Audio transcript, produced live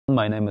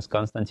My name is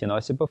Konstantin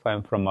Osipov.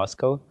 I'm from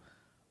Moscow.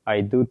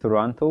 I do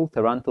Tarantool.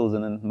 Tarantool is a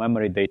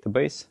memory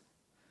database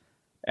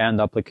and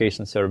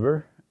application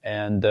server.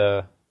 And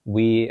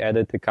we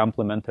added a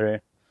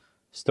complementary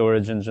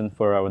storage engine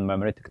for our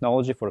memory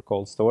technology for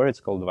cold store. It's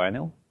called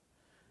Vinyl.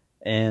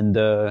 And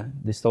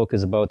this talk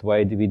is about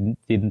why we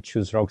didn't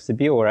choose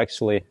RocksDB, or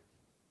actually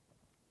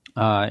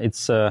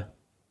it's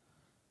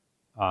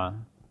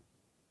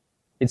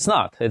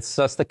not. It's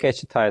just a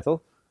catchy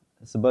title.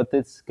 But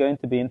it's going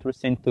to be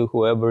interesting to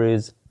whoever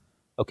is,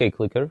 okay,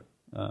 clicker,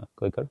 to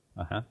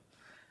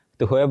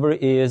whoever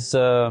is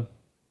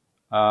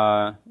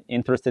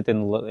interested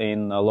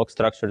in log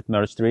structured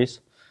merge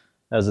trees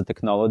as a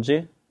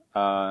technology,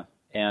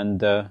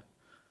 and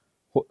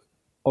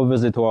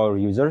obviously to our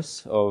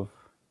users of,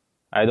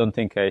 I don't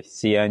think I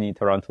see any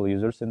Tarantool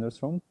users in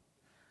this room,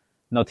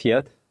 not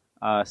yet.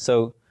 Why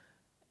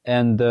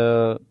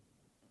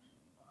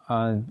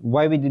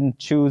we didn't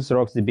choose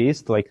RocksDB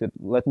is, like,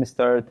 let me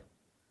start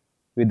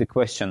with the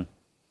question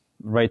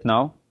right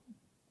now.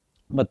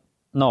 But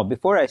no,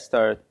 before I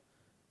start,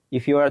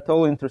 if you are at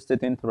all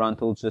interested in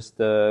Tarantool, just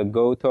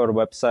go to our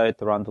website,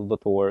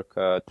 tarantool.org,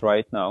 try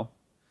it now.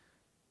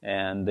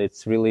 And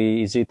it's really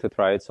easy to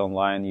try. It's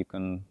online. You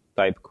can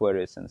type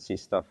queries and see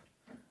stuff.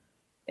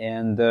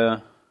 And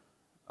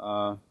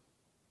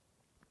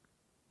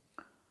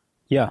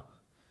yeah.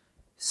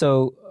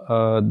 So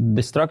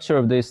the structure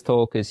of this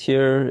talk is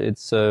here.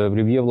 It's a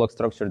review of log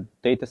structured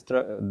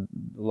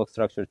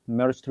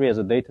merge tree as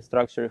a data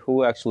structure.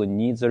 Who actually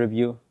needs a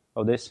review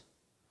of this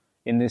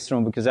in this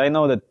room? Because I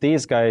know that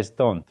these guys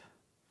don't.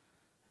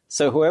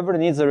 So whoever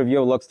needs a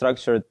review of log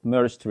structured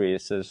merge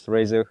trees, is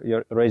raise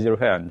your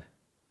hand.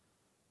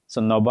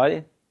 So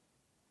nobody,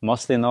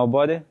 mostly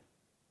nobody.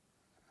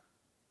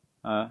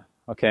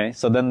 Okay,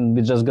 so then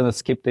we're just gonna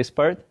skip this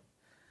part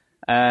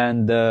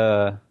and.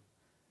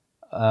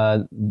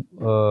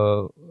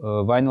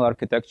 Vinyl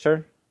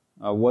architecture,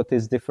 what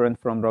is different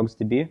from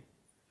RocksDB.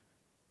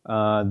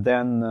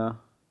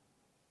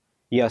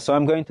 Yeah, so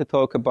I'm going to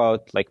talk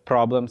about like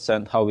problems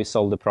and how we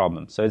solve the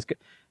problems. So it's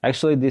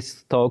actually,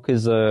 this talk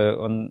is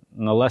on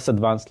a less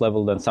advanced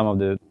level than some of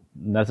the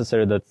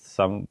necessary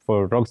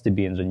for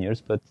RocksDB engineers,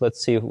 but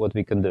let's see what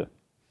we can do.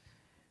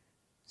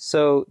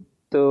 So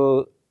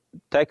to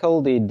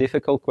tackle the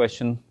difficult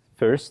question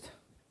first,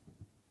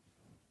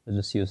 let's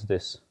just use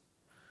this.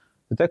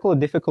 To tackle a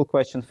difficult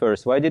question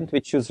first, why didn't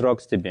we choose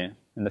RocksDB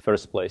in the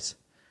first place?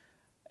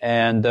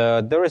 And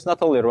there is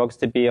not only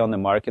RocksDB on the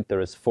market, there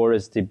is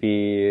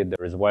ForestDB,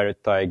 there is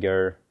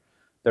WiredTiger.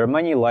 There are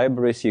many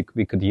libraries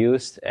we could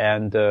use,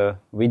 and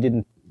we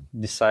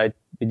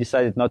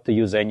decided not to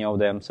use any of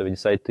them, so we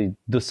decided to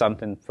do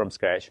something from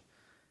scratch.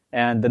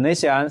 And the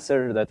easy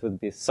answer that would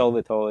be solve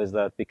it all is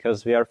that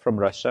because we are from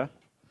Russia,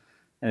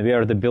 and we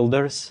are the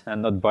builders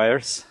and not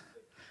buyers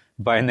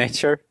by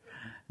nature.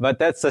 But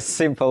that's a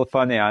simple,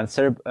 funny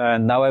answer.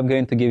 And now I'm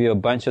going to give you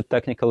a bunch of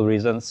technical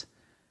reasons.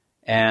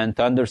 And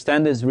to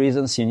understand these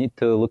reasons, you need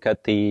to look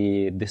at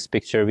this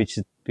picture, which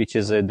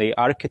is the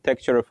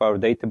architecture of our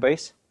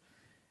database.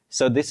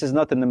 So this is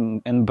not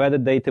an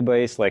embedded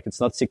database, like it's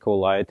not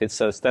SQLite. It's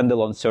a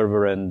standalone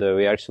server, and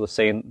we're actually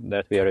saying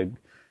that we are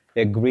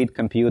a grid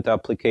compute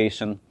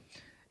application.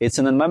 It's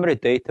an in-memory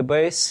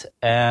database,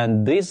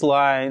 and these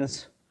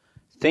lines,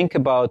 think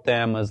about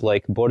them as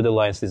like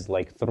borderlines, is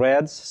like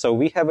threads. So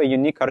we have a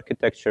unique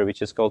architecture,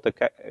 which is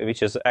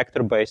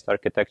actor-based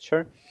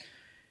architecture,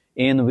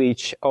 in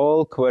which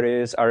all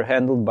queries are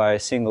handled by a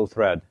single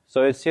thread.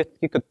 So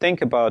you could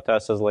think about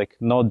us as like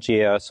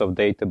Node.js of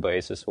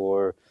databases,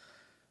 or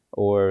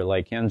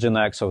like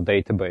Nginx of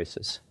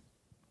databases.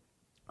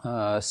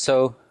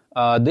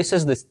 This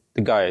is the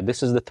guy.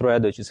 This is the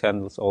thread which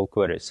handles all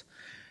queries.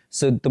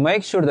 So to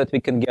make sure that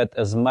we can get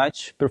as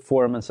much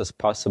performance as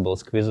possible,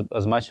 squeeze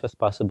as much as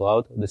possible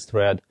out of this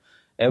thread,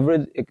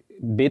 every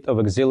bit of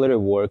auxiliary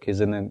work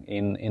is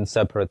in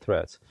separate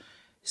threads.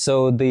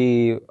 So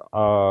the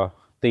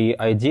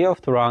idea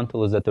of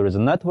Tarantool is that there is a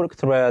network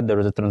thread, there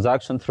is a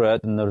transaction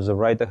thread, and there is a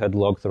write-ahead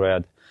log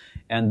thread.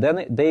 And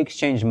then they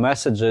exchange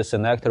messages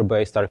in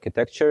actor-based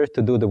architecture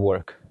to do the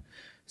work.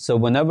 So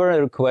whenever a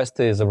request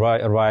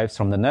arrives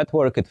from the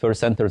network, it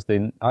first enters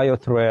the IO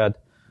thread,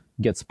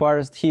 gets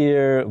parsed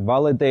here,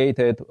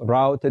 validated,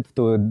 routed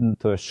to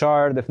a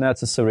shard if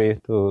necessary,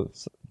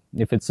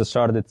 if it's a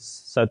shard it's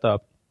set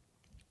up.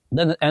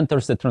 Then it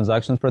enters the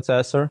transaction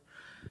processor.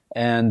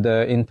 And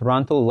in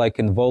Tarantool, like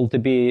in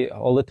VoltDB,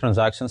 all the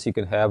transactions you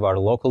can have are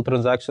local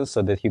transactions,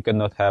 so that you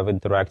cannot have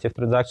interactive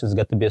transactions. It's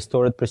got to be a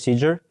stored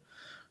procedure.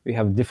 We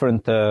have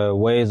different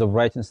ways of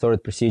writing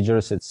stored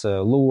procedures. It's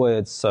Lua,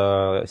 it's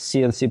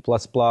C and C++,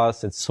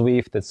 it's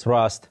Swift, it's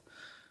Rust.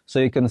 So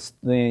you can,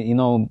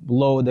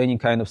 load any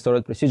kind of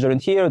storage procedure.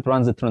 And here it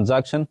runs the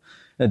transaction.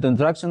 The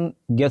transaction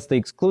gets the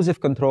exclusive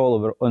control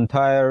over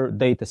entire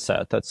data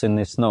set that's in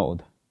this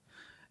node.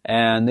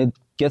 And it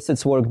gets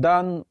its work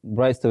done,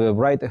 writes the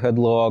write-ahead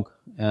log,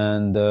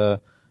 and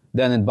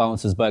then it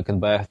bounces back,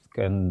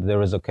 and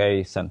there is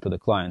OK sent to the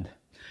client.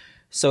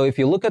 So if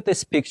you look at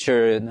this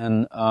picture,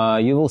 and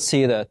you will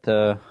see that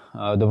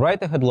the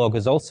write-ahead log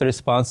is also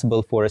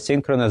responsible for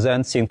asynchronous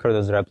and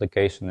synchronous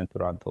replication in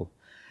Tarantool.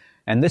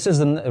 And this is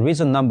the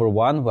reason number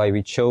one why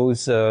we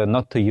chose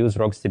not to use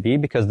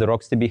RocksDB, because the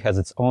RocksDB has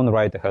its own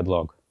write-ahead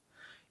log.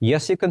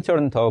 Yes, you can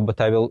turn it off,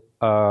 but I will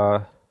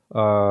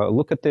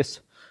look at this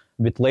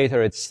a bit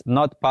later. It's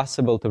not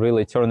possible to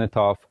really turn it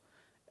off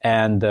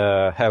and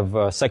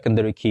have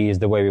secondary keys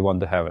the way we want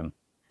to have them.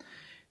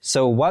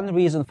 So one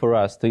reason for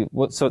us to,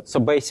 so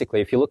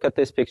basically, if you look at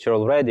this picture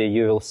already,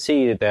 you will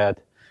see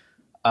that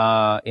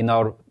in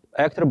our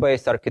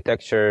actor-based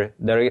architecture,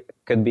 there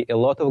can be a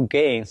lot of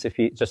gains if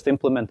you just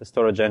implement the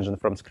storage engine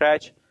from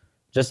scratch,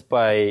 just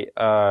by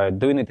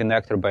doing it in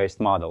actor-based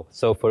model.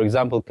 So for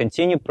example,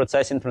 continue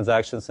processing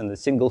transactions in a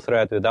single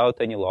thread without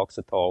any locks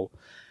at all,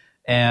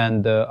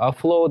 and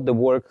offload the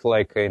work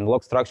like in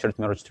log-structured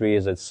merge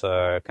trees, it's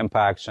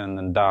compaction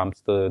and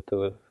dumps to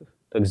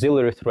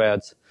auxiliary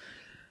threads.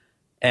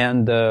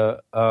 And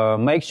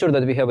make sure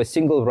that we have a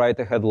single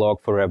write-ahead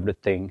log for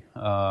everything,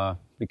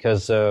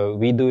 because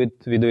we do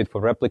it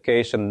for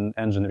replication,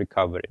 engine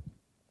recovery.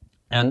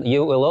 And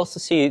you will also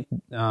see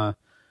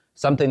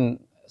something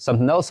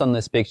else on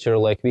this picture,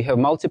 like we have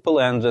multiple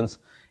engines,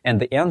 and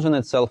the engine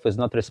itself is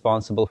not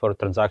responsible for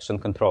transaction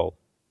control.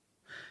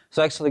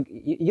 So actually,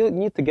 you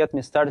need to get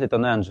me started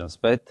on engines,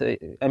 but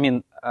I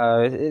mean,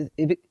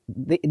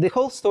 the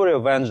whole story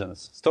of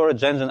engines,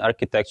 storage engine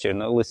architecture,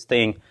 and all this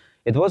thing,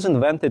 it was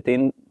invented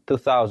in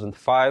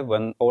 2005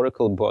 when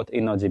Oracle bought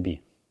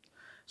InnoDB.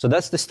 So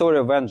that's the story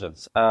of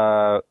engines.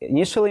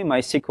 Initially,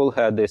 MySQL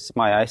had this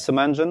MyISOM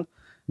engine.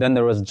 Then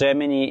there was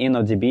Gemini,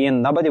 InnoDB,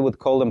 and nobody would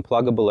call them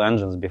pluggable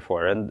engines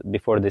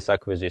before this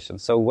acquisition.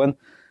 So when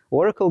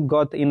Oracle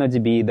got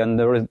InnoDB, then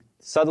there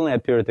suddenly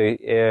appeared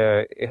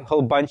a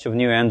whole bunch of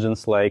new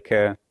engines like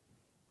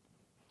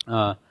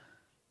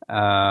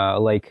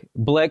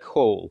Black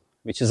Hole,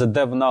 which is a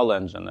dev null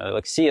engine,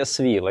 like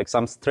CSV, like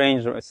some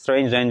strange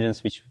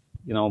engines which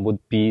would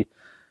be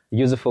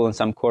useful in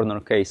some corner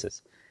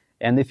cases.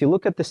 And if you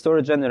look at the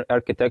storage engine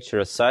architecture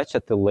as such,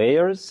 at the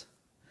layers,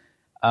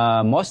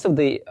 most of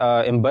the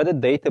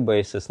embedded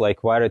databases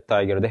like Wired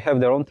Tiger, they have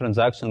their own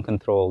transaction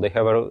control, they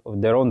have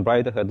their own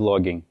write-ahead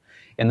logging.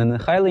 And in a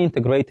highly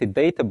integrated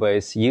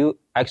database, you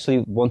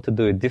actually want to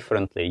do it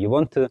differently. You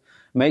want to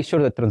make sure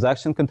that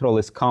transaction control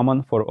is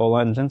common for all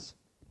engines.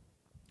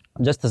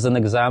 Just as an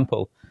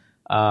example,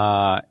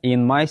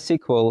 in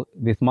MySQL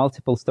with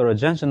multiple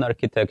storage engine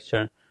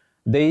architecture,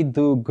 they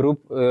do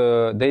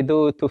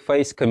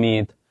two-phase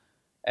commit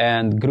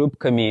and group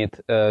commit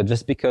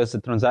just because the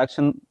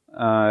transaction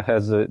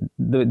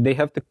they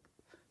have to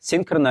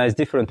synchronize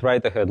different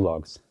write-ahead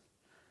logs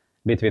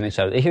between each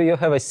other. If you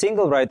have a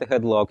single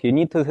write-ahead log, you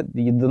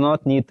do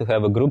not need to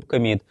have a group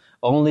commit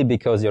only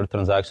because your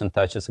transaction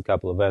touches a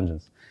couple of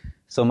engines.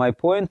 So my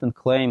point and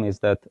claim is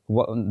that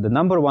the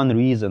number one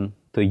reason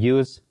to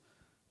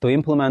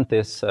implement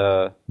this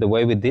the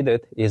way we did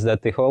it is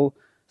that the whole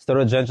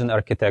storage engine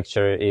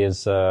architecture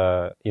is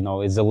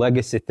is a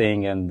legacy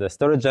thing, and the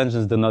storage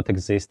engines do not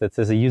exist. It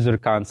is a user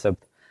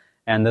concept,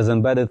 and is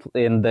embedded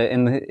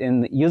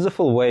in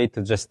useful way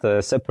to just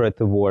separate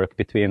the work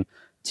between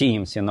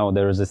teams.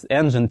 There is this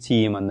engine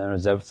team and there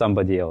is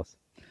somebody else.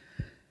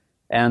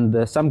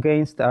 And some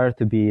gains are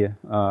to be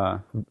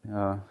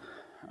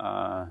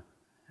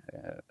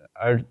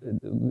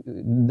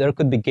there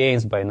could be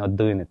gains by not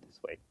doing it this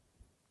way.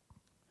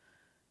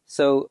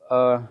 So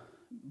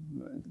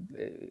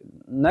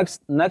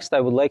next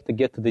I would like to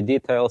get to the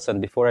details, and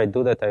before I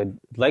do that, I'd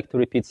like to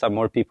repeat some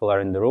more people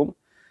are in the room.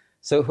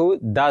 So who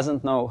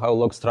doesn't know how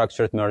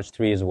log-structured merge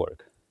trees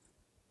work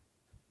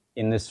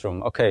in this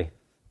room? Okay,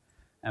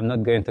 I'm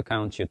not going to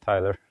count you,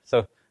 Tyler.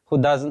 So who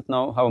doesn't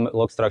know how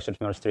log-structured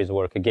merge trees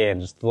work? Again,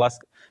 just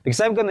last, because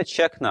I'm going to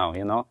check now,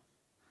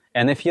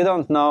 And if you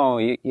don't know,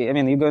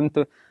 you're going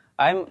to.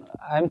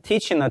 I'm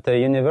teaching at a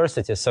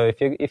university, so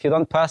if you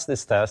don't pass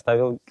this test, I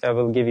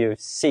will give you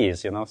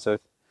C's,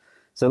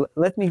 So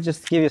let me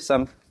just give you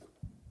some.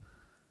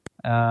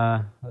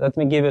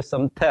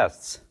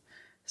 Tests.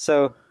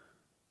 So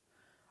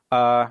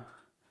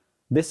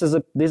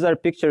these are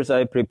pictures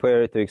I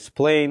prepared to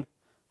explain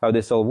how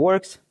this all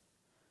works.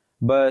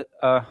 But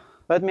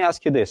let me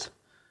ask you this: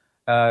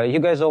 you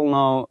guys all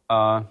know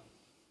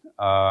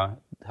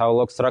how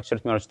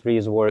log-structured merge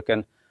trees work,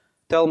 and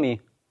tell me.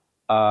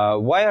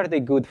 Why are they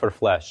good for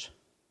Flash?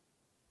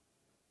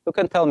 Who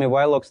can tell me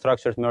why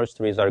log-structured merge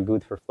trees are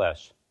good for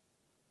Flash?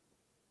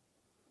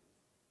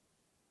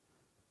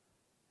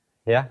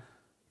 Yeah?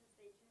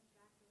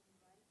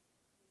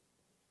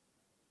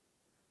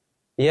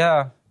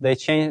 Yeah, they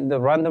change. The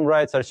random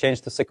writes are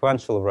changed to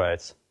sequential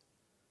writes.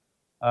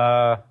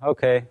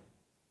 Okay.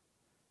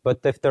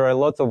 But if there are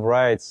a lot of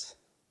writes,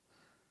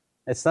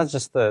 it's not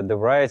just the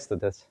writes to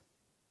this.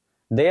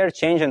 They are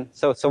changing.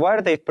 So why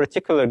are they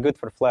particularly good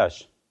for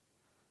Flash?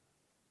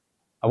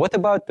 What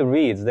about the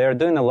reads? They are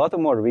doing a lot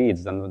more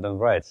reads than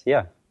writes.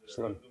 Yeah.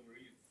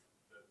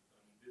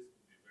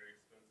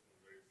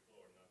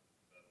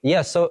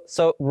 Yeah, so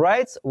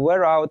writes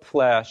wear out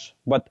Flash,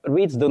 but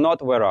reads do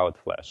not wear out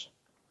Flash.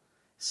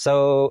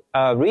 So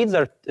reads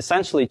are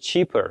essentially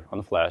cheaper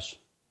on Flash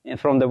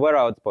from the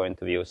wear-out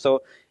point of view.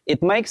 So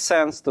it makes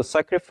sense to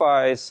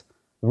sacrifice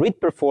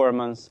read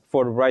performance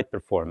for write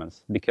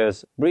performance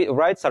because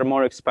writes are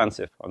more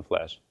expensive on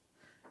Flash.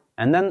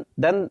 And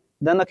then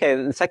okay,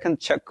 the second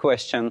check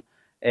question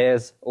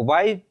is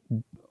why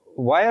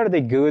are they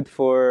good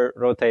for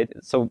rotate?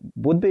 So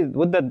would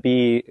that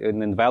be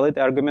an invalid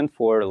argument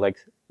for like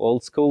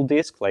old school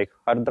disk, like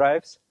hard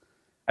drives?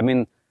 I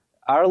mean,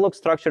 are log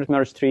structured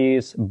merge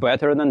trees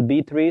better than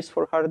B trees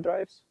for hard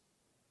drives?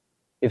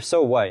 If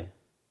so, why?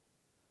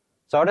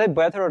 So are they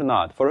better or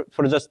not? For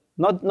just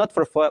not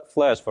for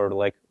Flash, for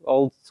like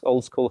old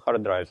school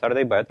hard drives, are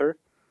they better?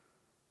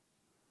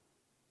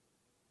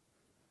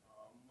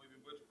 Maybe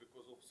better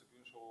because of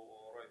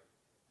sequential write.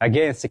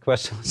 Again,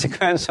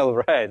 sequential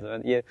write.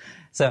 Yeah.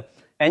 So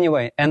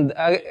anyway, and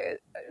yeah.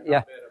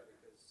 Better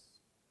because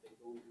they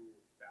don't do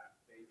that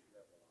page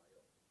level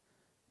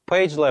I/O.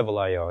 Page level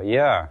I/O,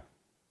 yeah.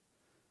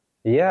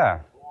 Yeah.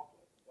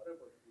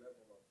 Whatever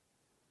level of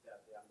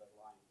that the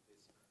underlying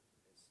disk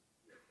is,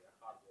 the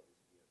hardware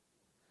is here.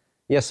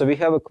 Yeah, so we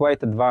have a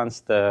quite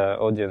advanced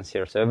audience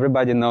here, so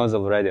everybody knows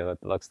already what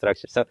log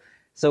structure.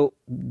 So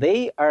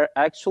they are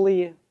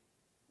actually,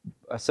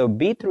 so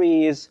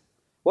B3s,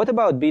 what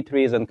about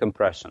B3s and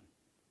compression?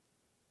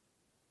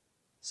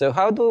 So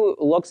how do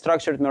log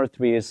structured merge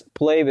trees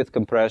play with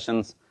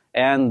compressions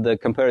and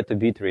compare it to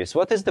B3s?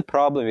 What is the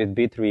problem with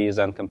B3s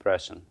and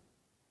compression?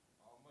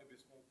 Maybe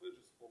small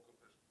pages for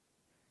compression.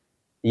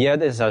 Yeah,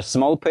 these are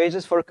small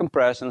pages for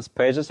compressions.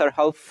 Pages are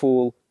half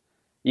full.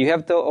 You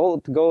have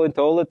to go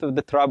into all of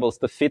the troubles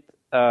to fit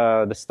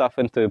the stuff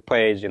into a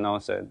page, you know.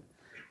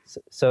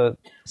 So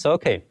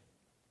okay.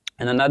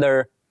 And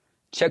another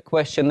check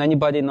question.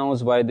 Anybody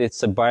knows why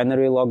it's a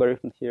binary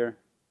logarithm here?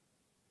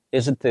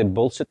 Is it a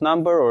bullshit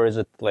number, or is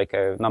it like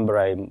a number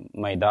I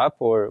made up,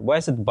 or why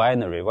is it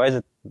binary? Why is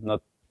it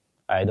not?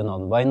 I don't know.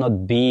 Why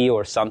not B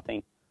or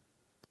something?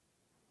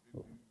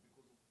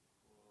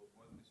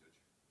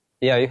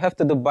 Yeah, you have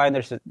to do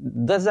binary search.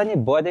 Does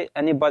anybody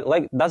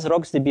like, does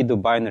RocksDB do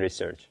binary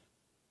search?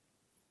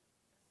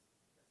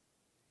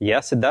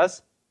 Yes, it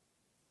does?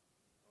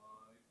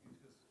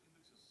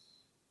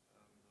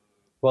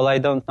 Well, I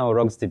don't know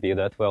RocksDB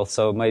that well,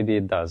 so maybe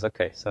it does.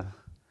 Okay, so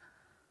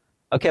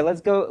okay,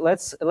 let's go.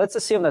 Let's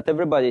assume that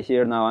everybody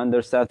here now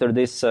understands, after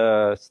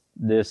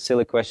these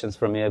silly questions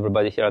from me,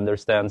 everybody here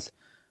understands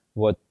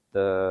what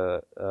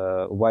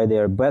why they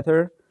are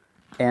better,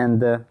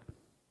 and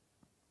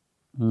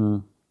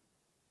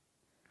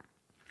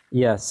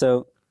yeah,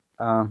 so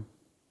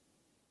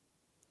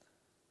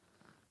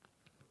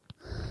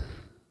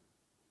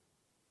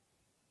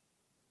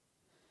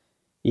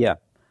yeah,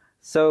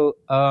 so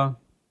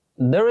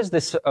there is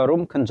this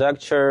room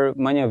conjecture.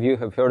 Many of you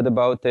have heard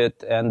about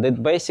it, and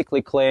it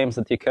basically claims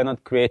that you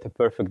cannot create a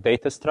perfect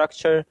data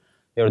structure.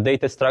 Your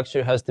data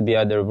structure has to be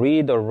either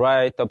read or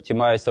write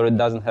optimized, or it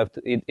doesn't have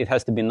to. It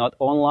has to be not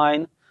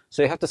online.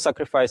 So you have to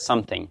sacrifice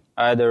something,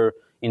 either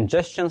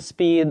ingestion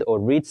speed or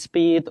read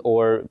speed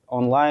or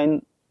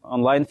online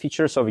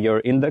features of your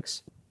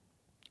index.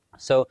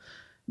 So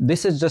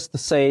this is just to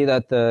say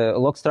that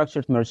log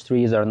structured merge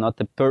trees are not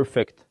the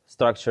perfect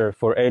structure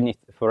for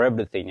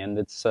everything, and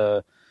it's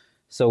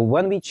so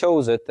when we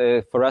chose it,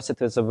 for us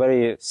it is a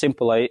very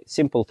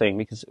simple thing,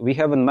 because we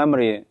have a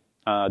memory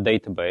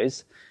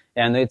database,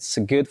 and it's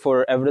good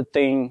for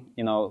everything,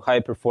 you know,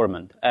 high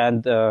performant.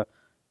 And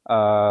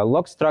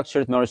log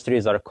structured merge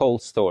trees are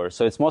cold store,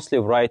 so it's mostly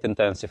write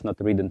intensive, not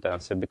read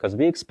intensive, because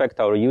we expect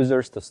our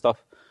users to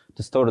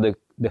store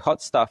the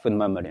hot stuff in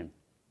memory.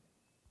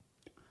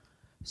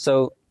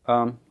 So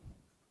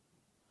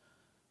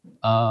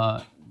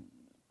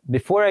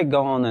before I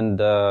go on,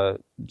 and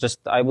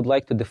I would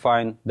like to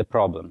define the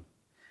problem.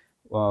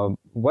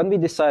 When we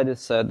decided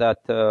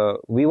that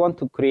we want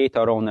to create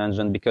our own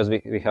engine, because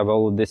we have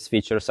all of these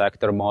features,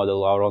 actor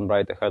model, our own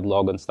write-ahead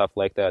log, and stuff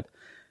like that,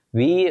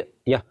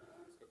 yeah.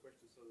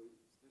 So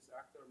this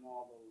actor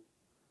model,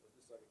 was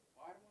this a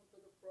requirement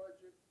of the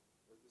project?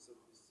 Was this a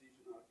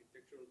decision,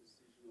 architectural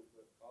decision of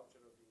the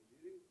culture of the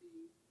engineering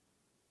team?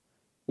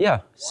 Yeah,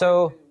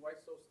 so Why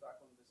so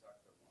stuck on this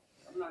actor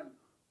model? I'm not.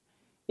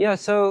 yeah,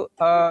 so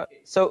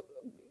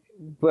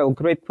well,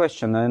 great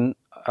question. And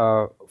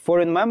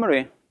for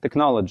in-memory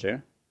technology,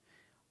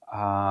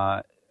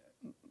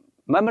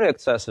 memory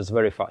access is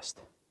very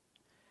fast.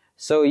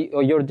 So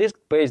your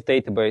disk-based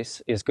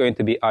database is going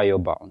to be I/O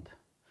bound.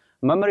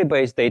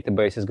 Memory-based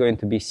database is going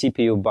to be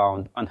CPU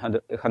bound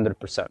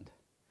 100%.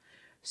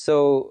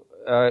 So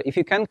if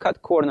you can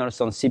cut corners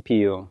on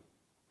CPU,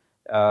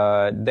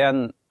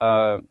 then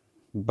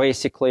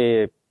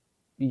basically,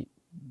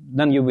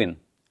 then you win.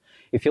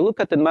 If you look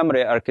at the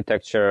memory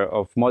architecture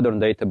of modern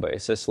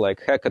databases like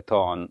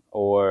Hackathon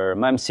or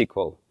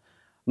MemSQL,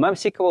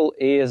 MemSQL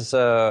is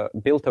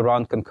built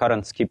around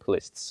concurrent skip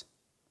lists.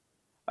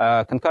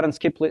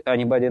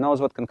 Anybody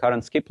knows what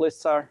concurrent skip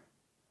lists are?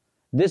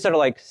 These are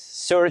like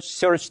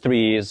search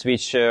trees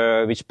which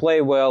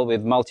play well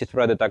with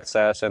multi-threaded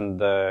access, and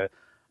they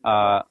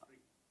are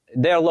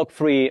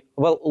log-free.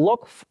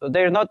 Well,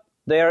 they're not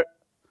they're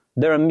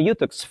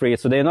mutex free,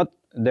 so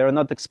they're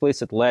not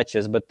explicit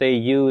latches, but they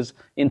use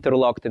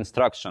interlocked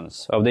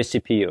instructions of the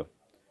CPU.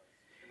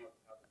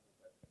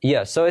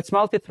 Yeah, so it's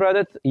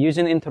multi-threaded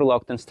using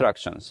interlocked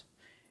instructions,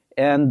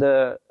 and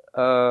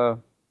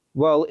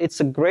well, it's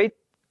a great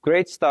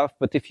stuff.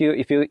 But if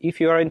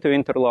you are into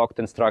interlocked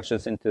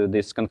instructions, into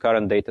these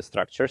concurrent data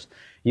structures,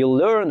 you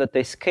learn that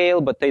they scale,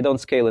 but they don't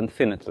scale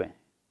infinitely.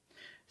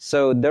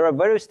 So there are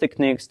various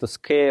techniques to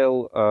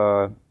scale,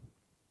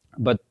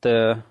 but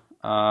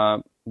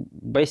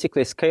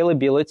basically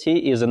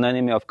scalability is an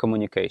enemy of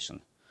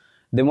communication.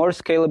 The more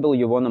scalable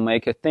you want to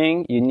make a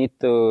thing, you need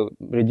to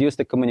reduce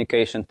the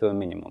communication to a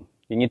minimum.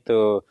 You need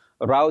to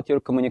route your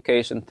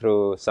communication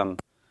through some.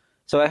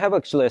 So I have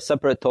actually a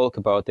separate talk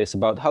about this,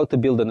 about how to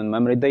build an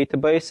in-memory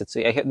database.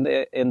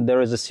 And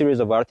there is a series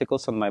of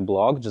articles on my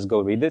blog. Just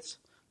go read it.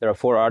 There are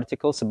 4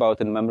 articles about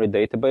in-memory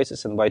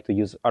databases and why to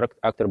use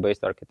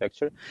actor-based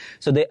architecture.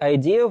 So the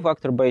idea of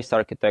actor-based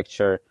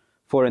architecture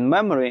for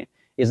in-memory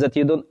is that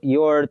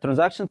your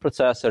transaction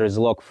processor is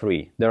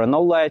lock-free. There are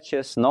no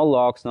latches, no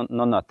locks,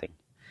 no nothing.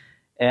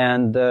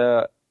 And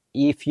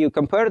if you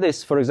compare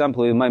this, for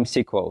example, with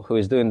MemSQL, who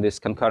is doing this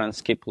concurrent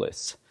skip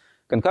lists,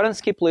 concurrent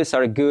skip lists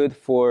are good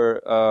for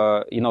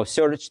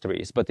search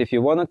trees. But if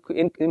you want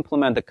to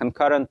implement a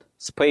concurrent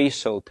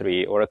spatial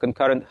tree or a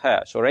concurrent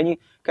hash or any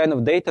kind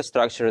of data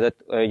structure that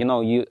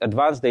you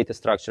advanced data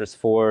structures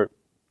for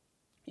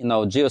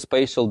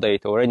geospatial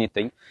data or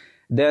anything,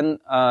 then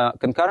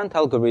concurrent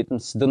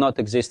algorithms do not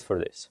exist for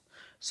this.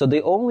 So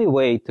the only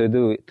way to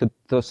do it,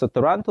 so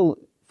Tarantool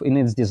in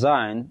its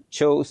design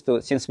chose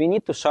to, since we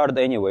need to shard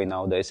anyway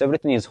nowadays,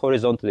 everything is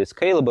horizontally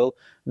scalable,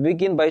 we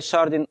begin by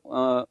sharding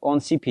on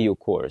CPU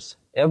cores.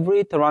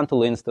 Every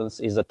Tarantool instance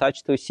is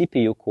attached to a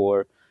CPU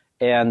core,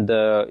 and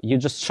you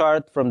just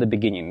shard from the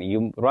beginning.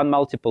 You run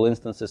multiple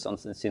instances on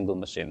a single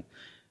machine.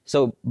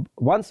 So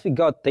once we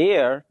got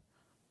there,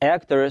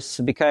 actors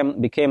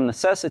became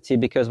necessity,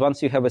 because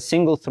once you have a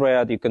single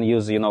thread, you can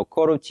use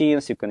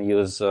coroutines, you can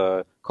use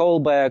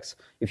callbacks.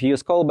 If you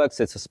use callbacks,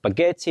 it's a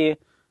spaghetti,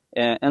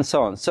 and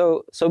so on.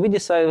 So we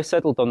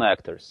settled on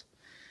actors.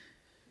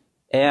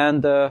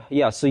 And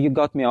yeah, so you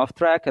got me off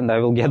track, and I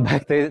will get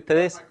back to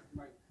this.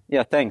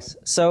 Yeah, thanks.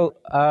 So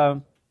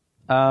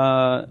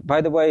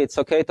by the way, it's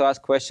okay to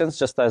ask questions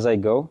just as I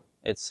go.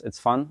 It's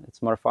fun.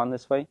 It's more fun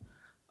this way.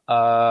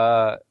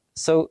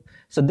 So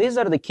these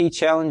are the key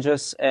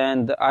challenges,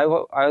 and I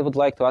would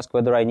like to ask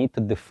whether I need to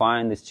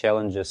define these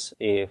challenges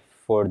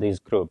for this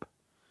group.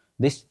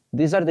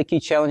 These are the key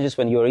challenges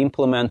when you're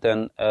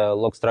implementing a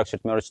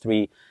log-structured merge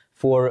tree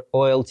for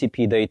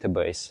OLTP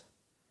database.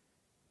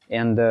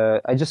 And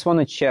I just want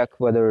to check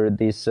whether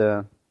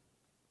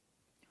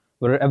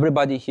whether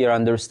everybody here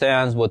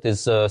understands what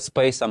is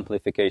space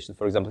amplification,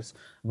 for example.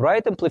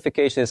 Write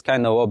amplification is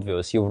kind of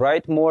obvious. You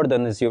write more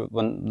than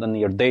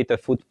your data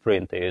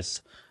footprint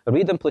is.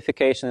 Read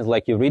amplification is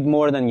like you read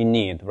more than you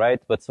need,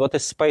 right? But what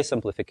is space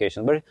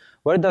amplification?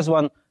 Where does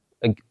one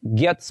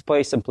get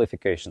space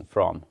amplification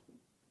from?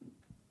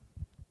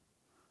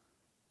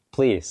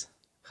 Please,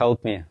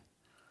 help me.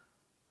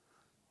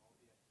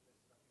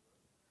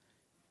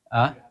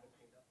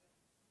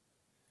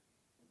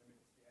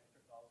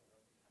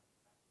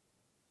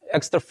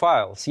 Extra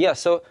files, yeah.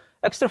 So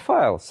extra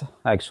files,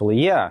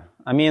 actually, yeah.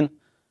 I mean,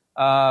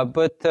 so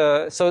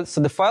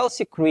the files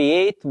you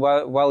create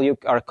while you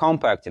are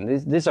compacting,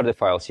 these are the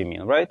files you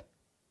mean, right?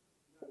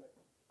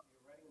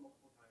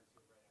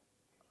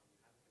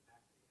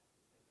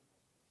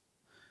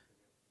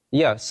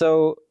 Yeah.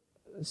 So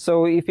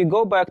if you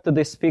go back to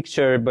this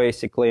picture,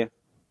 basically,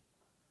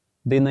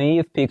 the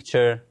naive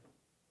picture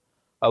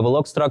of a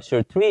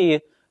log-structured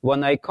tree,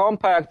 when I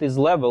compact these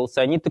levels,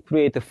 I need to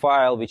create a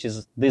file which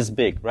is this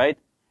big, right?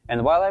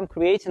 And while I'm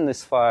creating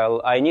this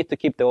file, I need to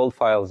keep the old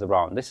files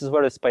around. This is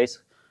where the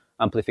space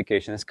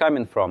amplification is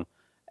coming from.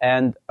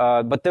 And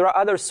but there are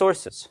other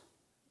sources,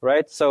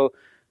 right? So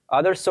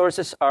other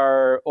sources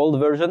are old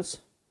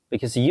versions,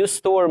 because you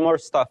store more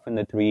stuff in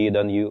the tree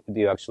than you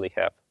actually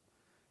have.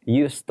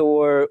 You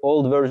store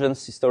old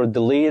versions, you store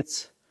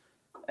deletes,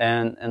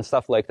 and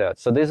stuff like that.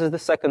 So this is the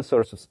second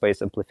source of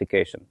space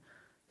amplification.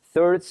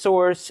 Third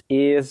source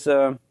is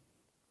your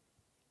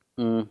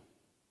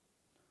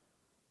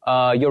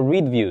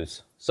read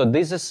views. So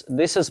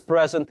this is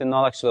present in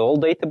not actually all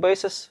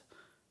databases.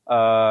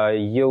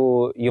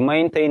 You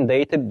maintain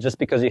data just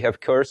because you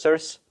have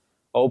cursors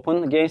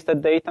open against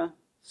that data.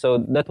 So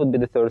that would be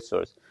the third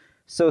source.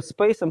 So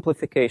space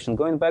amplification,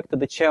 going back to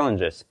the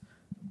challenges.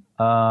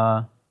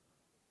 But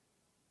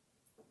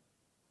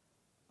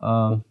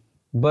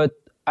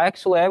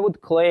actually, I would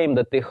claim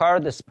that the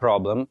hardest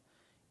problem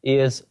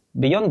is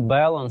beyond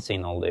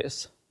balancing all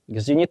this,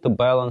 because you need to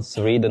balance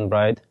read and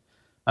write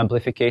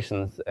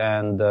amplifications,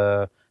 and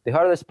the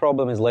hardest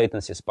problem is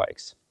latency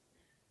spikes.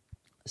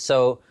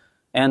 So,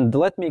 and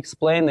let me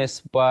explain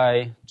this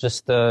by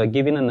just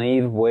giving a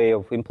naive way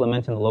of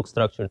implementing a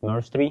log-structured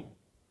merge tree.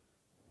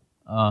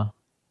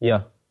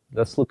 Yeah,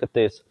 let's look at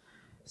this.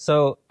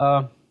 So,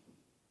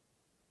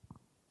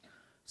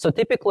 so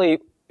typically,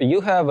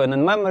 you have an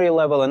in-memory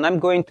level, and I'm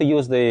going to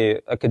use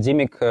the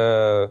academic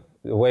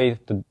way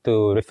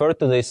to refer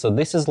to this. So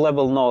this is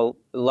level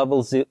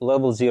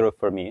 0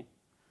 for me,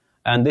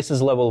 and this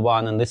is level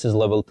 1, and this is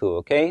level 2.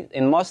 Okay.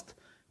 In most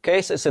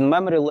cases, in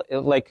memory,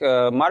 like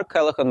Mark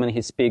Callaghan, when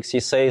he speaks, he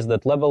says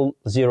that level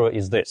 0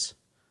 is this.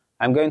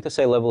 I'm going to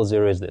say level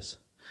 0 is this.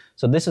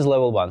 So this is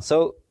level 1.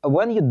 So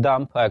when you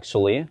dump,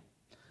 actually,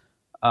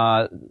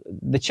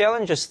 the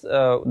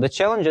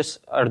challenges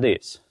are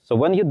these. So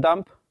when you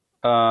dump,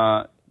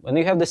 when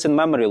you have this in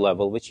memory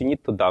level, which you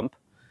need to dump,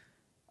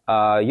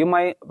 you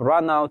might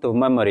run out of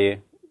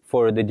memory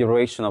for the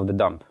duration of the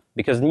dump,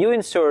 because new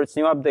inserts,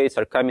 new updates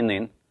are coming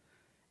in,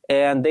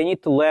 and they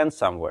need to land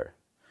somewhere.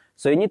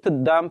 So you need to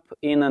dump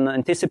in an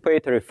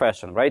anticipatory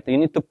fashion, right? You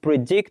need to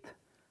predict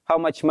how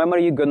much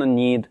memory you're going to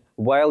need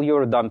while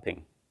you're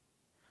dumping.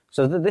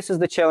 So this is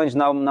the challenge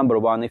now, number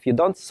 1. If you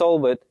don't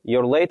solve it,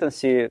 your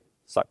latency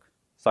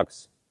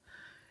sucks.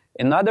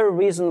 Another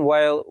reason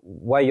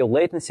why your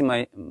latency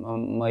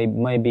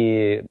might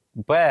be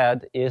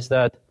bad is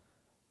that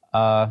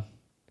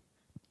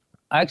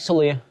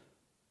actually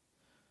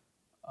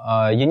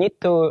you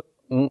need to,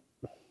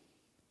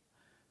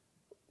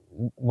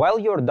 while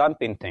you're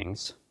dumping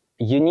things,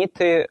 you need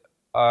to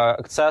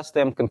access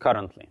them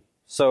concurrently.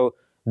 So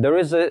there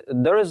is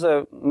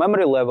a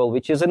memory level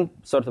which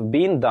isn't sort of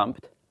being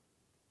dumped.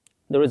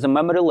 There is a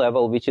memory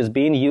level which is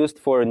being used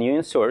for new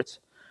inserts,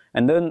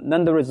 and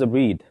then there is a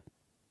read.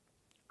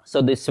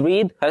 So this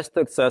read has to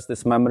access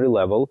this memory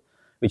level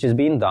which is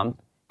being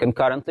dumped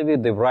concurrently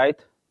with the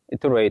write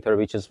iterator,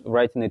 which is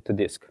writing it to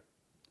disk,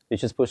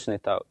 which is pushing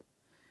it out.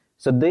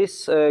 So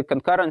this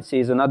concurrency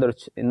is another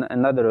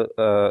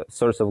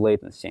source of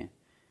latency.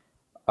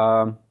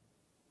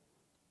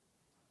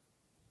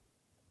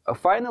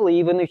 Finally,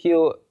 even if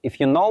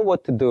you know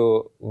what to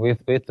do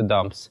with the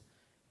dumps,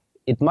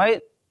 you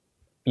might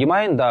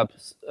end up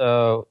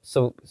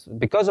so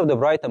because of the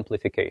write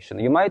amplification,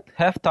 you might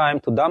have time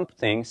to dump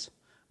things,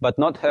 but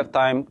not have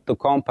time to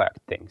compact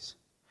things.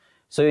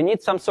 So you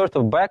need some sort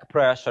of back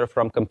pressure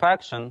from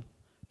compaction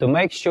to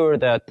make sure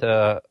that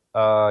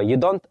you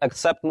don't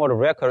accept more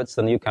records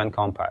than you can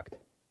compact.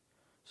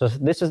 So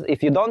this is,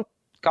 if you don't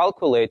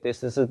calculate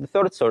this is the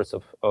third source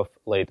of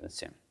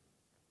latency.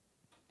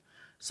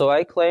 So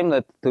I claim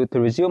that, to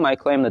resume, I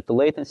claim that the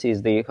latency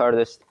is the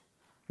hardest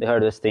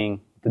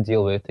thing to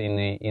deal with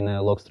in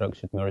a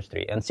log-structured merge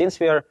tree. And since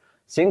we are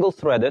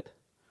single-threaded,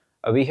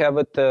 we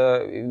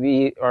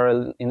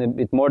are in a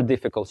bit more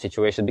difficult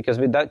situation, because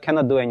we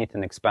cannot do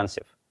anything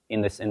expensive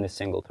in this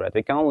single thread.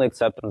 We can only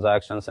accept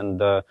transactions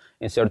and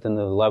insert in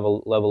the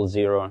level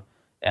 0,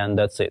 and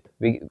that's it.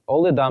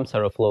 All the dumps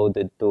are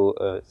offloaded to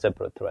a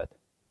separate thread.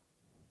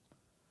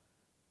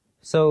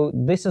 So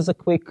this is a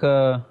quick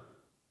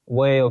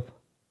way of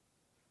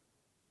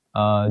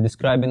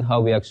describing how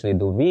we actually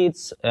do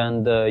reads,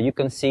 and you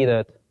can see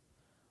that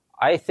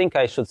I think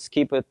I should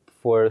skip it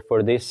for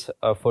this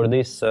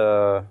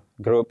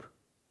group,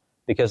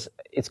 because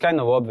it's kind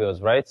of obvious,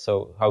 right?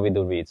 So how we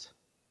do reads,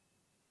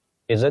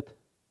 is it?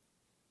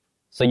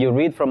 So you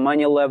read from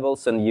many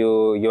levels, and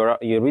you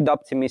read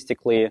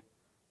optimistically,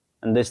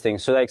 and this thing.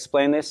 Should I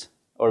explain this,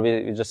 or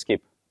we just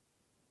skip?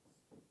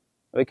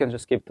 We can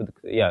just skip to the,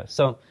 yeah.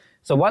 So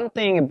one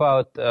thing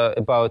about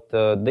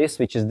this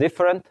which is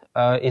different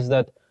is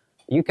that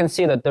you can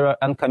see that there are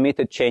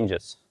uncommitted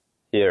changes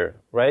here,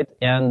 right?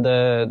 And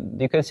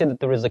you can see that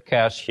there is a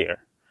cache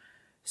here.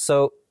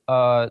 So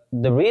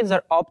the reads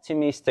are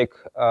optimistic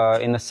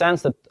in the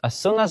sense that as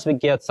soon as we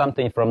get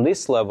something from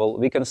this level,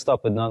 we can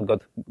stop and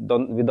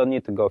we don't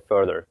need to go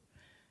further.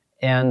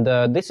 And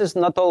this is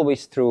not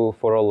always true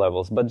for all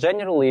levels, but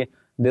generally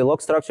the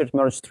log-structured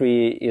merge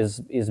tree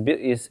is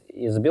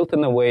built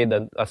in a way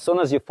that as soon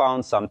as you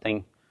found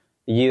something,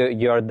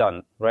 you are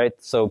done, right?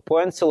 So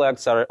point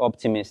selects are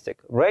optimistic.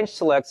 Range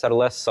selects are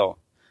less so.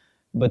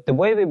 But the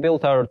way we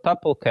built our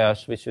tuple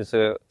cache, which is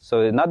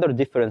so another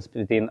difference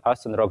between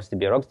us and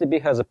RocksDB. RocksDB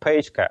has a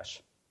page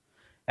cache,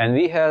 and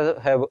we have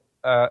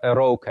a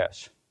row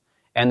cache.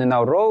 And in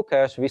our row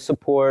cache, we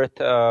support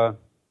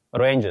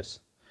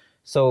ranges.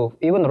 So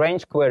even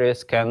range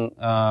queries can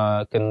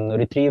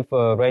retrieve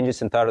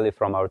ranges entirely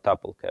from our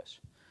tuple cache.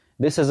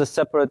 There is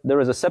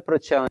a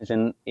separate challenge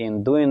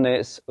in doing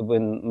this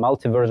in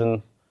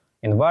multi-version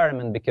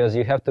environment, because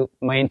you have to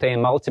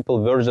maintain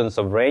multiple versions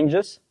of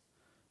ranges.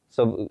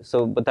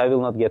 But I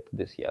will not get to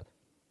this yet.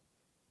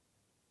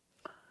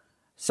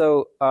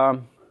 So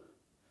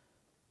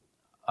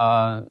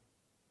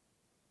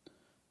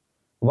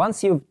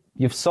once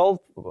you've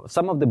solved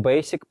some of the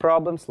basic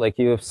problems, like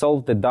you've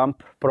solved the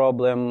dump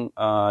problem,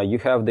 you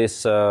have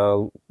this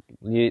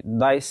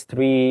nice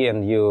tree,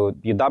 and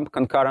you dump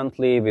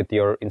concurrently with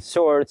your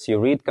inserts, you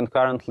read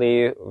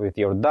concurrently with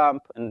your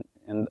dump, and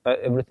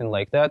everything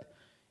like that.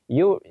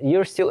 You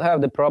still have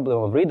the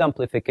problem of read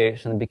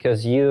amplification,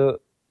 because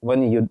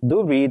when you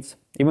do reads,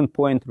 even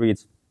point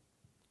reads,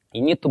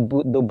 you need to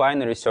do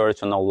binary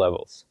search on all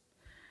levels.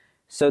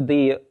 So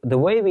the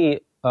way we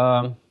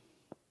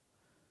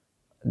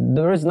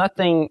there is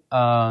nothing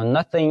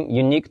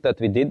unique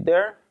that we did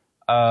there.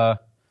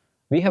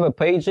 we have a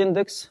page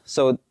index.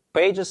 So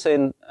pages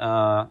in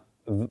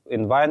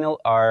vinyl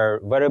are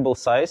variable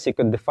size. You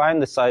can define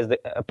the size, the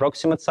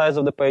approximate size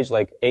of the page,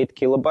 like 8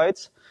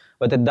 kilobytes,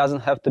 but it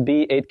doesn't have to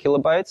be 8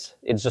 kilobytes.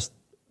 It's just,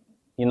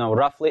 you know,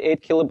 roughly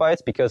 8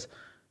 kilobytes because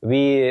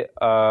we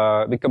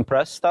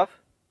compress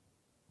stuff.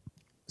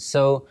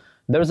 So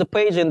there's a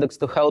page index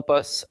to help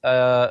us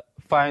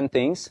find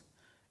things,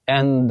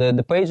 and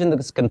the page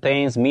index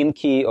contains mean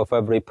key of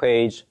every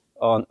page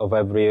of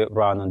every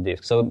run on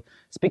disk. So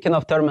speaking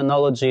of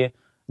terminology,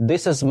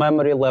 this is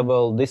memory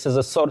level, this is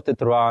a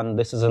sorted run,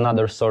 this is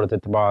another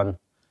sorted run,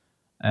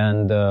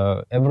 and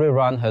every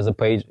run has a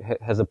page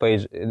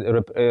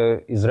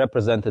is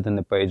represented in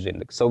the page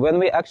index. So when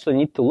we actually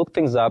need to look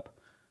things up,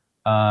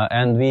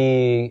 and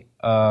we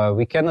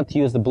cannot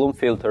use the Bloom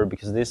filter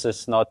because this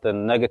is not a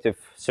negative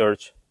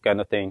search kind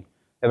of thing.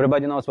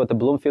 Everybody knows what a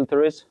Bloom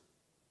filter is?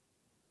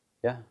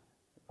 Yeah?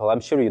 Well,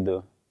 I'm sure you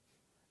do.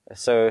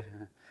 So,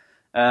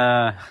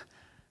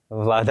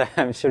 Vlad,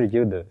 I'm sure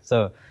you do.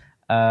 So,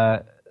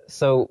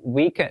 so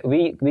we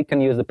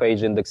can use the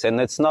page index, and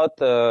it's not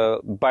a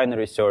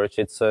binary search.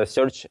 It's a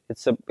search.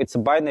 It's a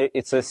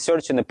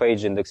search in the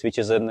page index, which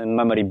is in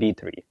memory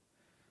B3.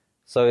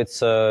 So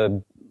it's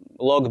a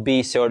log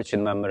B search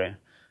in memory.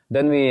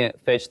 Then we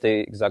fetch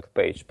the exact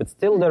page. But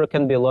still, there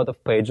can be a lot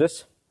of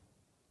pages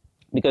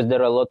because there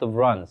are a lot of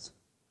runs.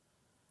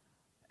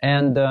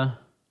 And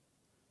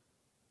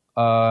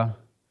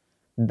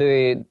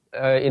in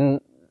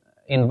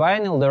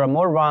vinyl, there are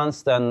more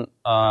runs than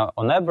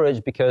on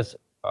average because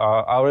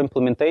our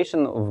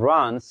implementation of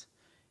runs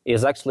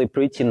is actually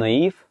pretty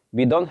naive.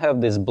 We don't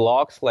have these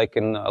blocks like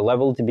in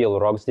LevelDB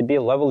or RocksDB.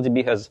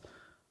 LevelDB has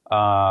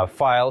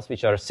files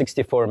which are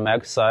 64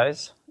 meg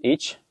size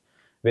each.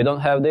 We don't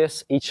have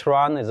this. Each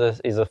run is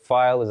a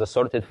file, is a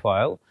sorted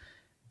file.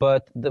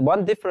 But the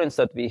one difference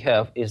that we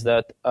have is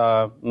that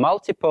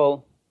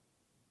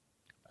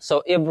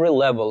so every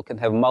level can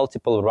have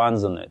multiple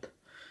runs on it.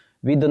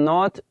 We do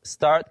not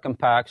start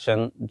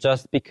compaction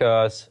just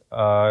because,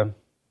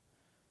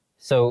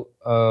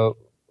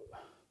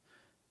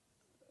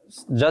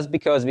 just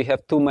because we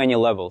have too many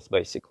levels,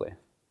 basically.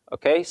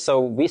 Okay,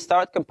 so we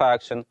start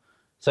compaction.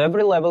 So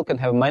every level can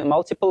have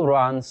multiple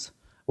runs.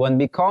 When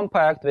we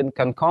compact, we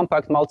can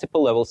compact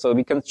multiple levels. So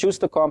we can choose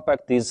to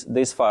compact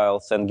these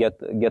files and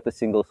get a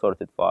single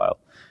sorted file,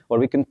 or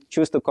we can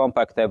choose to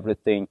compact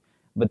everything.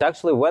 But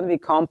actually, when we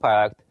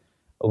compact,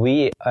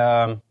 when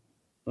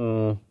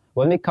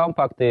we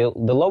compact, the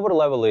lower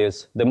level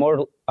is, the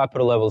more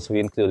upper levels we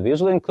include. We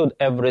usually include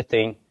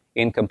everything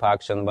in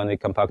compaction when we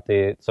compact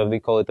so we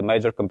call it a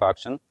major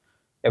compaction.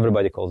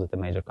 Everybody calls it a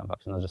major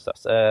compaction, not just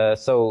us.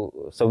 So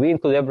we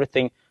include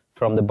everything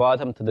from the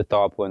bottom to the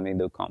top when we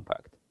do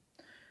compact.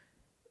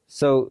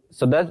 So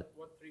that.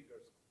 What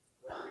triggers?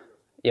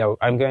 Yeah,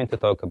 I'm going to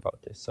talk about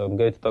this. So I'm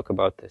going to talk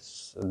about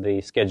this,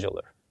 the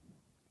scheduler.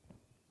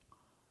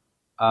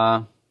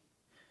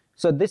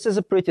 So this is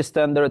a pretty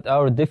standard.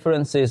 Our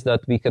difference is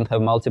that we can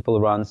have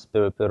multiple runs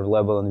per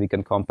level, and we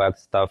can compact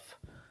stuff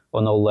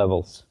on all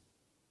levels.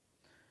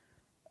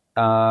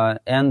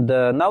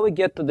 Now we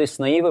get to this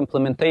naive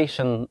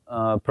implementation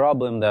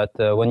problem that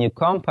when you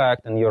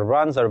compact and your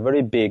runs are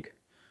very big,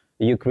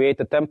 you create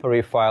a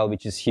temporary file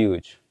which is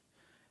huge.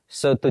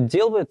 So to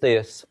deal with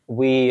this,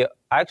 we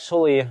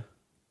actually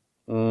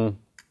we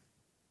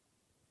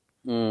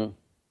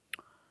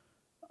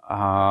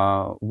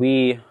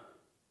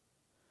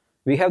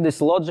have this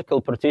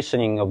logical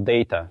partitioning of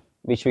data,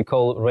 which we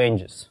call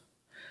ranges.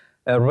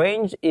 A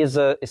range is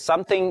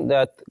something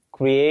that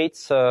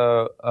creates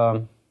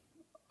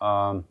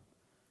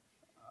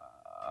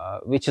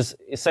which is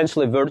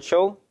essentially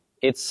virtual.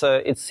 It's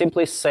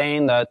simply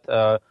saying that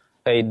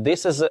hey,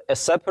 this is a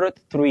separate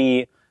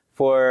tree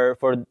for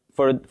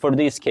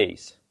this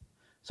case.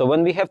 So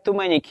when we have too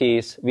many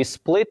keys, we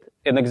split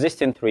an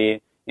existing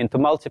tree into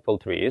multiple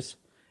trees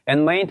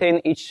and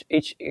maintain each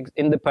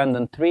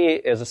independent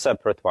tree as a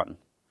separate one.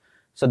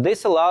 So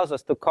this allows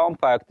us to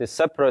compact the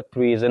separate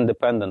trees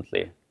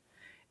independently.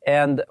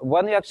 And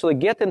when you actually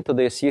get into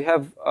this, you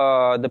have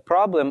the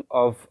problem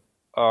of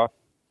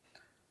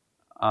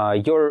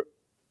your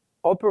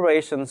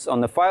operations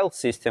on the file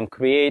system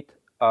create,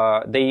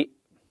 they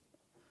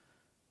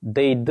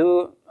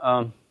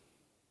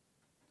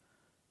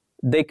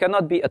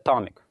cannot be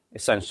atomic,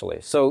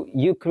 essentially. So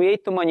you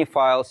create too many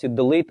files, you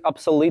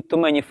obsolete too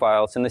many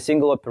files in a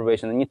single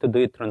operation, and you need to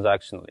do it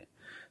transactionally.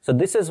 So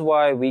this is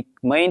why we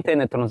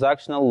maintain a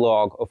transactional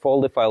log of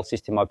all the file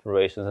system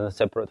operations in a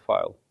separate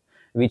file.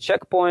 We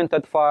checkpoint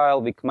that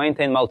file, we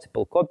maintain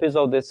multiple copies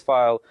of this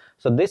file.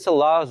 So this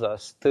allows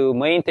us to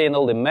maintain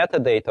all the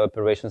metadata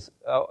operations,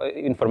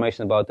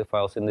 information about the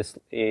files in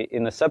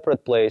a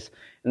separate place.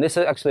 And this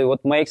is actually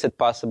what makes it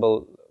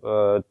possible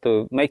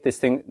to make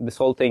this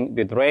whole thing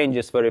with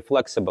ranges very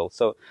flexible.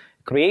 So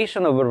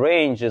creation of a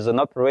range is an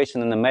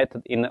operation on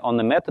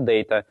the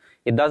metadata.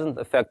 It doesn't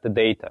affect the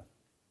data.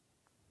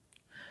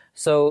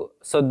 So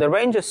the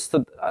ranges.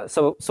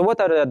 So what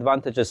are the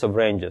advantages of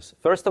ranges?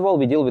 First of all,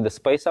 we deal with the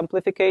space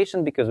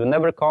amplification because we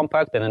never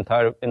compact an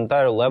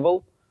entire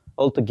level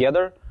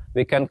altogether.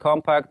 we can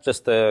compact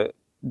just the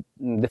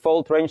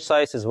default range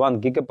size is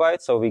 1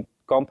 gigabyte, so we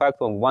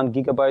compact on 1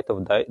 gigabyte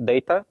of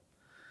data.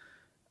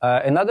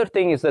 Another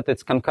thing is that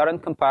it's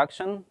concurrent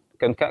compaction.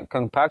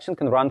 Compaction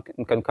can run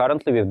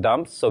concurrently with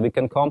dumps, so we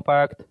can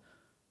compact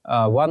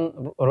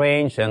one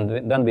range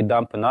and then we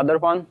dump another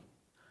one.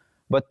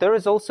 But there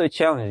is also a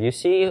challenge. You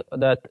see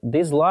that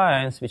these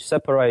lines which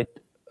separate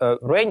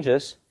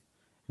ranges,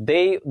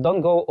 they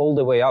don't go all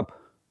the way up.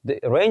 The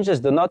ranges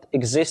do not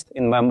exist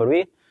in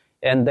memory,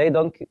 and they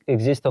don't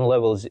exist on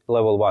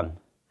level 1.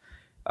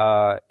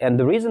 And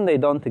the reason they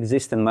don't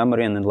exist in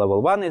memory and in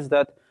level 1 is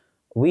that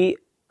we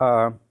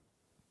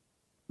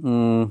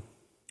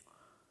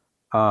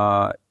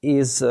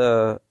is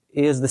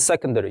the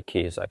secondary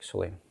keys,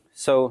 actually.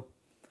 So,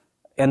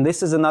 and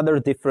this is another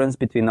difference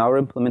between our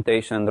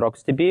implementation and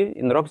RocksDB.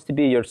 In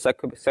RocksDB, your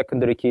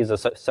secondary key is a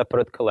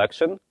separate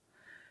collection.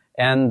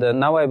 And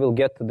now I will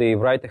get to the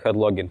write-ahead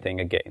logging thing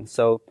again.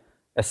 So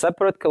a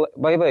separate,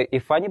 by the way,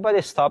 if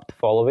anybody stopped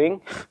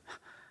following,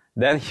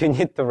 then you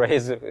need to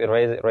raise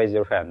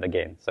your hand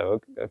again, so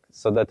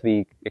that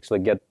we actually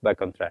get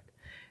back on track.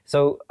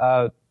 So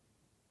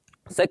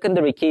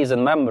secondary keys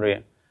in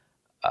memory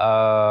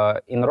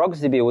in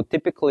RocksDB would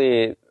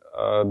typically,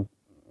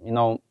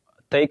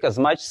 take as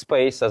much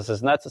space as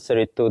is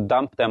necessary to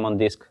dump them on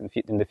disk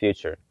in the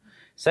future.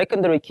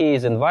 Secondary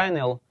keys in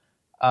vinyl,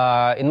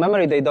 in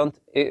memory, they don't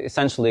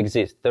essentially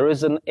exist. There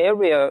is an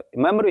area,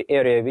 memory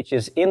area, which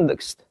is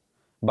indexed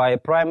by a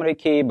primary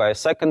key, by a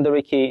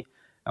secondary key.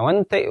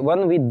 And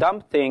when we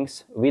dump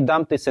things, we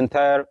dump this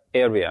entire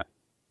area,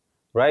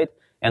 right?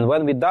 And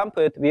when we dump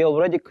it, we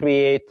already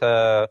create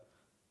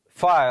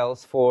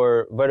files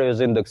for various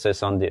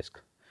indexes on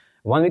disk.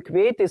 When we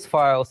create these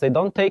files, they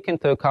don't take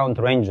into account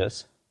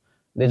ranges.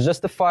 There's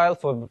just a file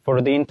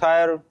for the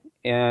entire,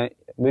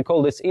 we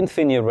call this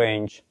infini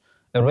range,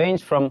 a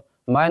range from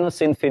minus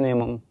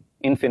infimum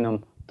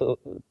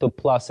to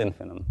plus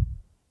infimum.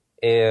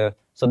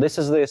 So this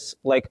is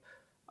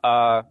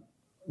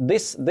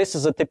this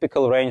is a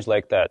typical range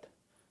like that.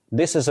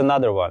 This is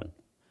another one.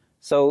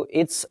 So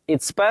it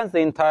spans the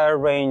entire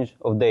range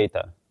of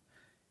data.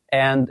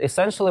 And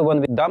essentially, when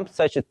we dump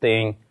such a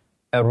thing,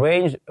 a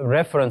range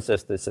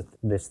references this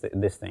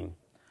thing.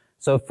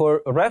 So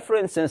for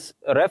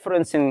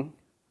referencing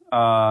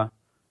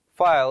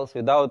files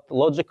without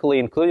logically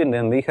including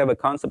them, we have a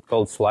concept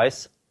called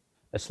slice.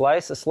 A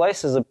slice is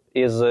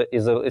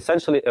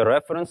essentially a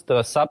reference to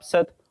a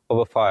subset of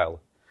a file.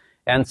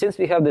 And since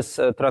we have this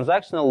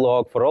transactional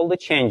log for all the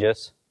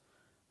changes,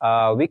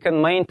 we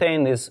can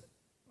maintain these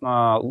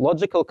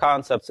logical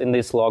concepts in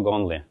this log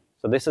only.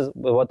 So this is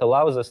what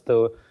allows us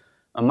to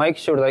make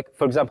sure, like,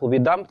 for example, we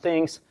dump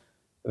things,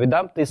 we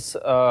dump this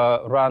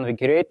run, we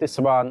create this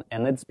run,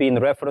 and it's being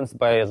referenced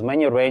by as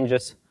many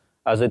ranges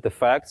as it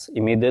affects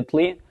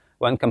immediately.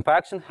 When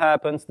compaction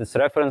happens, this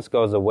reference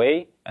goes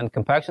away, and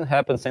compaction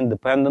happens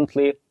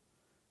independently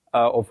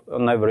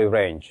on every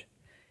range.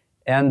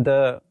 And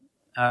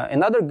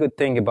another good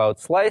thing about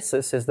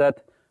slices is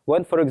that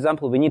when, for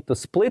example, we need to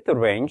split a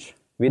range,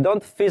 we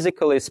don't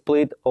physically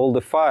split all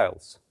the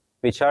files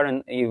which are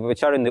in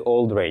the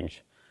old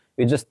range.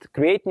 We just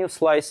create new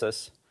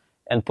slices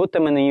and put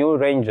them in the new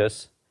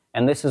ranges,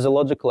 and this is a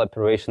logical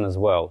operation as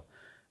well.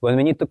 When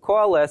we need to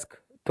coalesce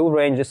two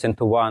ranges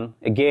into one,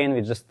 again,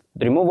 we just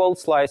remove old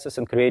slices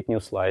and create new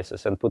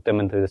slices and put them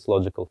into this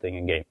logical thing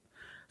again.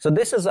 So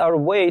this is our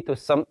way to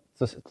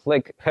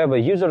have a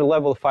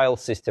user-level file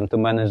system to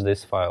manage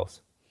these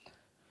files.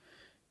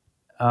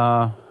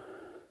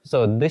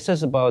 So this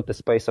is about the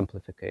space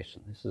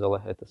amplification. This is all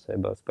I had to say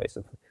about space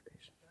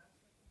amplification.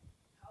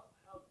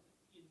 How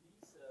in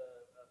these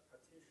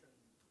partition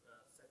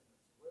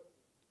segments,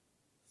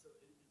 so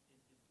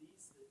each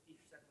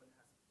segment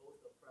has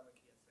both the primary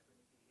key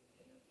and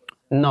secondary key?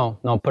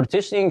 No,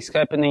 partitioning is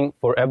happening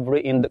for every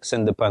index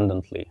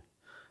independently.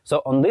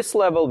 So on this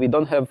level, we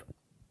don't have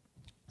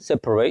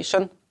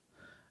separation.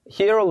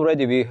 Here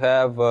already we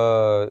have,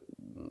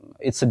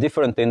 it's a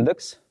different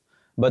index,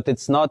 but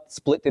it's not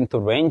split into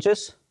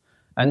ranges.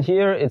 And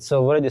here it's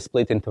already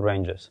split into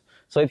ranges.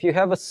 So if you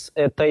have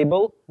a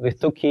table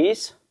with two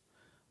keys,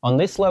 on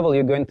this level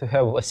you're going to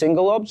have a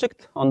single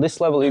object. On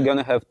this level you're going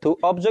to have two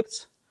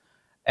objects.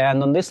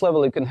 And on this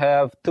level you can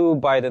have two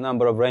by the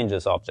number of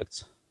ranges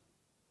objects.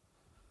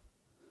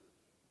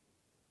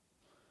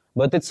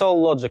 But it's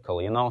all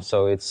logical,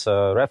 so it's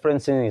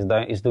referencing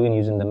is doing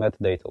using the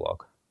metadata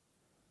log.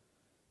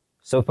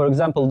 So for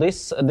example,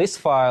 this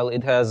file,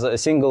 it has a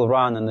single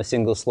run and a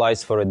single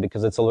slice for it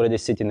because it's already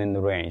sitting in the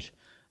range.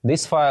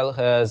 This file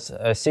has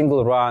a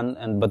single run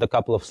but a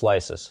couple of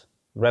slices,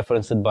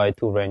 referenced by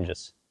two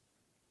ranges.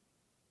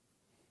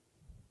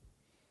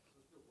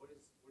 What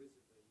is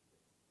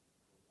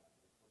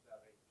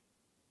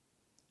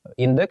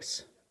the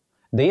Index?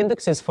 The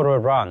index is for a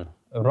run.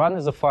 A run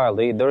is a file.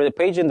 The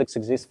page index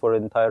exists for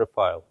an entire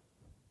file.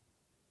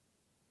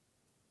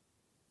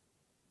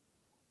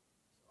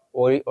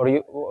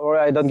 Or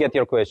I don't get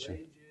your question.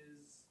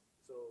 ranges,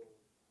 so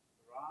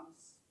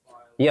runs,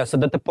 files. Yeah, so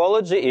the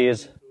topology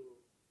is this.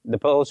 The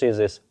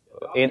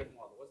object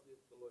model, what's the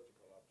logic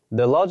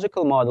The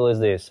logical model is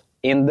this.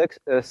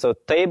 So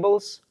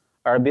tables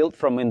are built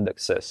from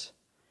indexes.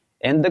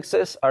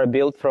 Indexes are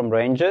built from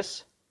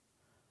ranges.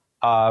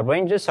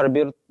 Ranges are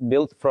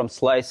built from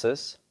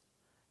slices.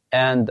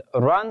 And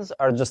runs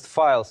are just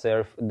files.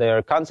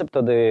 They're concept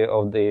of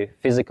the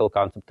physical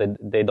concept.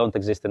 They don't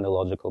exist in the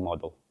logical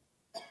model.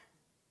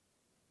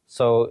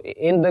 So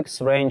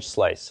index, range,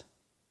 slice.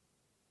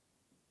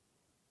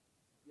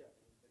 Yeah,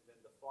 and then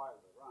the file,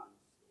 the runs,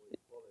 we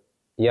call it,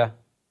 Yeah.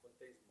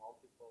 contains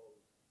multiple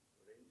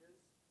ranges.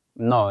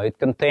 No, it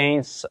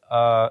contains.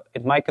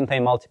 It might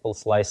contain multiple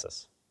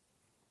slices.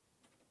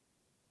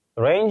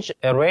 A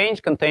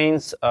range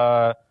contains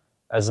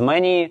as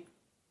many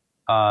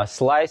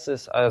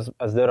slices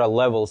as there are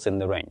levels in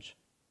the range.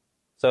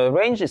 So a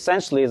range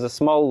essentially is a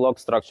small log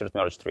structured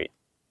merge tree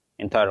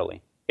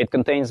entirely. It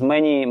contains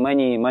many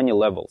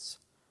levels.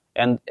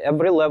 And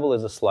every level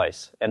is a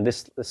slice. And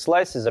this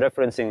slice is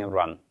referencing a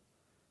run.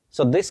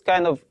 So this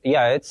kind of,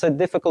 yeah, it's a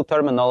difficult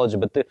terminology,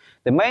 but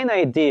the main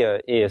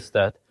idea is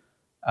that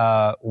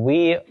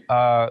we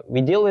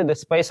deal with the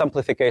space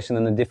amplification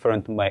in a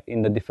different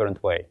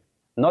way.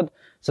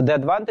 So the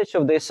advantage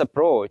of this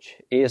approach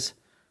is,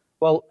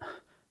 well,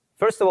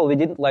 first of all, we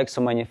didn't like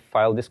so many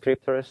file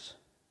descriptors,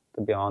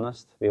 to be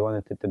honest. We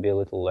wanted it to be a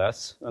little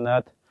less than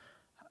that.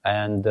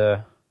 And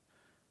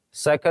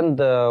second,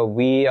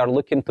 we are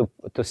looking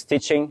to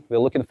stitching. We're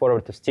looking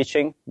forward to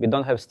stitching. We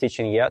don't have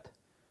stitching yet.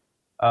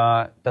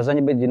 Does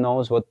anybody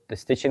knows what the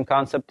stitching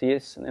concept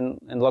is in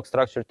log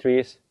structure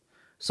trees?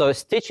 So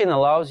stitching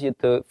allows you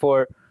to,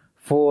 for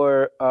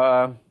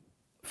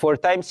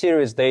time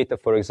series data,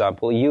 for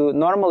example, you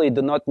normally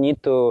do not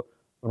need to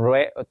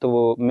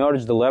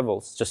merge the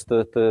levels just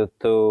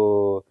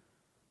to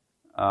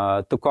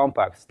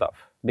compact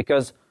stuff,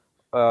 because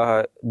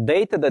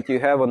data that you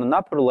have on an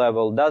upper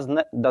level does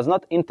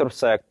not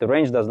intersect, the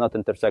range does not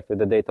intersect with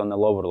the data on the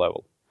lower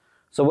level.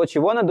 So what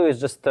you want to do is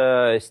just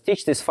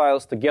stitch these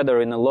files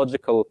together in a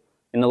logical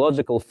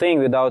thing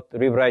without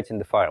rewriting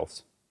the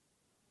files.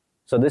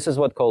 So this is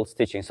what's called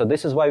stitching. So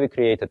this is why we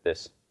created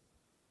this.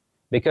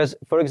 Because,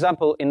 for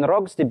example, in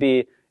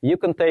RocksDB, you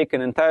can take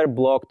an entire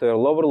block to a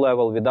lower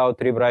level without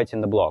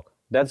rewriting the block.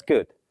 That's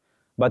good.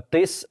 But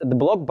the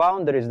block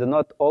boundaries do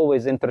not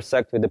always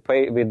intersect with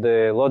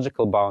the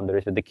logical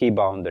boundaries, with the key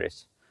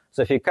boundaries.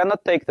 So if you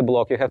cannot take the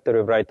block, you have to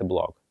rewrite the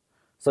block.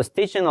 So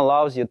stitching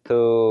allows you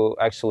to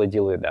actually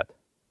deal with that.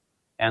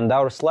 And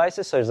our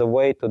slices is a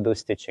way to do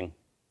stitching.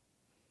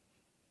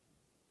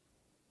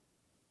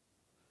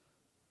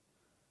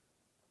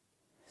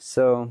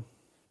 So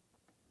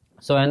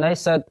and I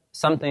said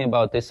something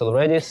about this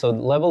already. So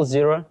level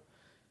 0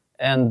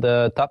 and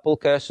tuple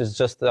cache is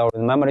just our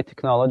memory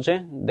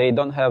technology. They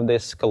don't have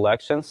these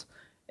collections.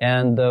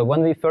 And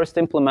when we first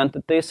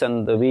implemented this,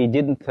 and we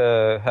didn't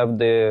have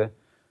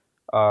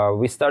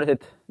we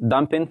started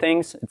dumping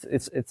things.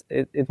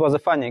 It was a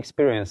funny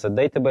experience. A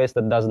database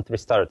that doesn't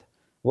restart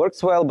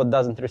works well, but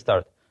doesn't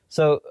restart.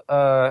 So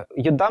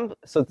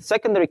So the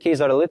secondary keys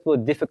are a little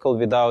bit difficult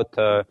without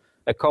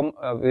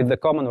with the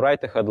common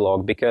write-ahead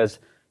log, because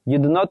you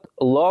do not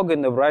log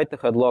in the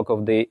write-ahead log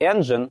of the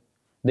engine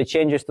the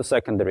changes to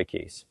secondary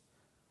keys.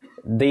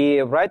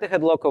 The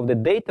write-ahead log of the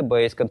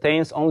database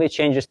contains only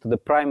changes to the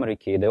primary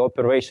key, the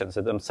operations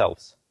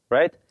themselves,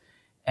 right?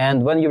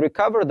 And when you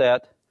recover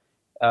that,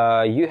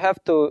 you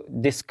have to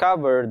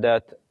discover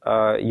that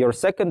your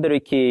secondary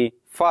key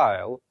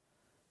file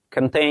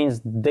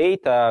contains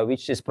data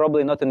which is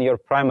probably not in your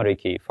primary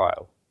key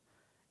file.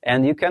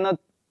 And you cannot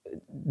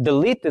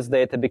delete this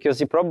data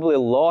because you probably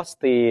lost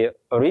the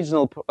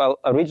original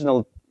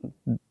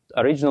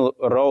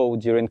row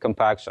during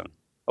compaction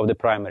of the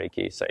primary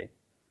key, say.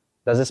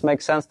 Does this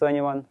make sense to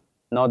anyone?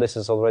 No, this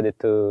is already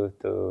too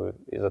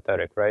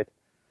esoteric, right?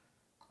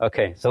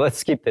 Okay, so let's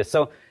skip this.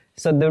 So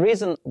the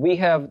reason we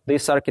have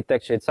this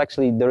architecture, it's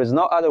actually, there is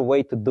no other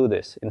way to do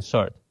this, in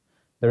short.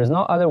 There is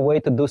no other way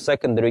to do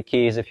secondary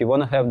keys if you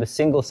want to have the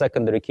single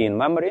secondary key in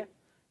memory,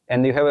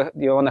 and you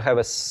want to have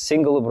a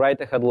single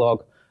write-ahead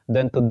log,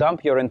 than to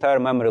dump your entire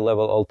memory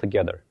level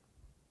altogether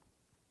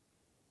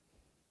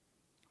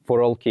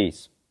for all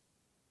keys.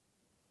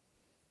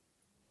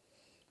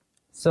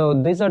 So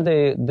these are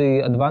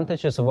the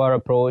advantages of our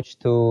approach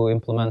to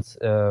implement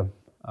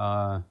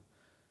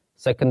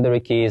secondary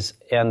keys.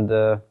 And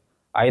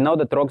I know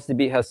that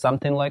RocksDB has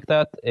something like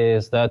that,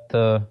 is that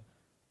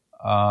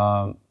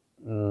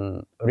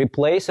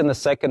replacing the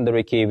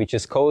secondary key, which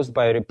is caused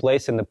by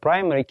replacing the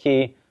primary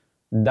key,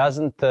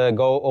 doesn't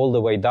go all the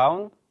way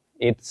down.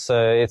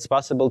 It's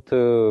possible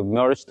to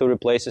merge two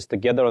replaces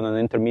together on an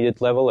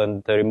intermediate level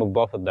and remove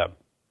both of them,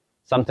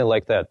 something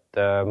like that.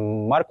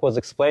 Mark was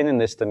explaining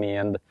this to me,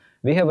 and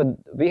we have an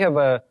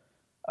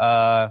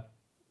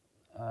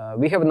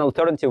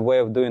alternative way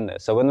of doing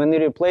this. So when we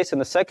replace in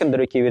the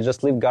secondary key, we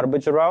just leave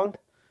garbage around,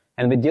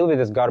 and we deal with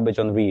this garbage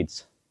on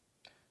reads.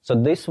 So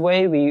this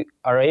way, we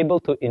are able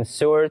to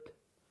insert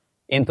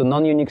into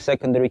non-unique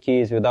secondary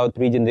keys without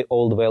reading the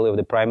old value of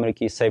the primary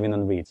key, saving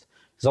on reads.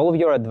 So all of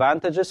your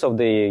advantages of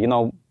the,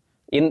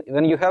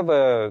 when you have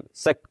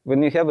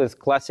a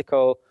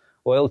classical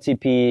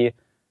OLTP,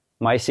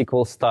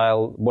 MySQL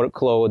style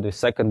workload with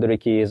secondary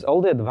keys.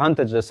 All the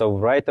advantages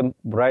of write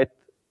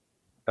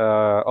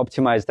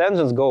optimized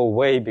engines go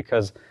away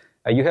because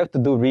you have to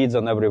do reads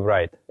on every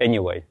write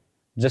anyway.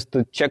 Just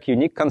to check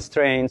unique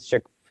constraints,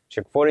 check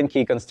foreign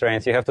key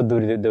constraints, you have to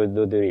do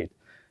the read.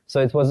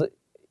 So it was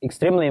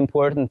extremely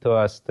important to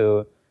us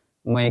to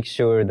make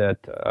sure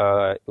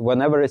that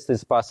whenever it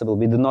is possible,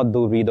 we do not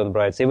do read on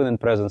writes, even in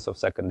presence of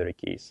secondary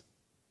keys.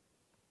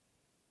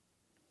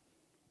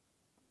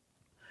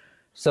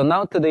 So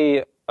now to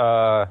the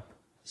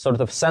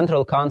sort of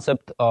central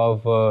concept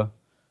of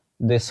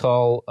this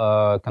whole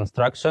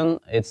construction.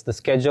 It's the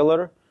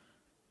scheduler.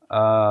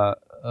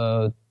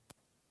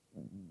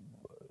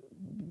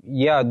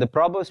 Yeah, the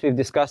problems we've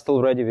discussed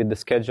already with the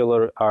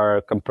scheduler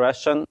are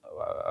compression.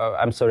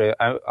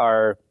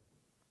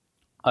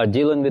 Are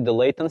dealing with the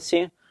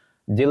latency,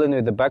 dealing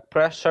with the back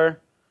pressure,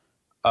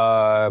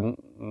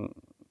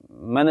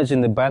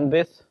 managing the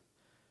bandwidth,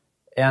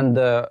 and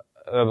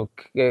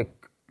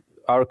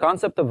our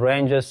concept of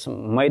ranges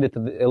made it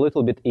a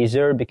little bit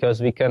easier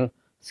because we can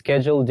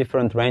schedule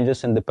different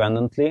ranges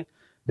independently.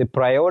 The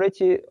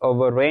priority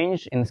of a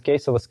range in the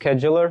case of a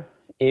scheduler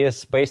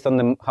is based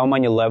on how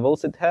many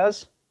levels it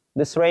has,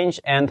 this range,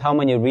 and how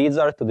many reads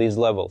are to these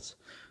levels.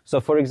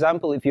 So for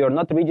example, if you're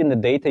not reading the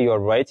data you're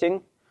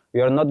writing,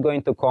 you are not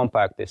going to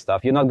compact this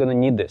stuff. You're not going to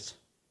need this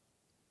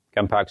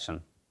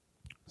compaction.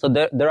 So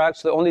there are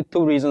actually only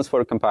two reasons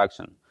for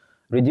compaction: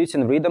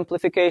 reducing read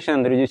amplification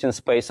and reducing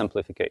space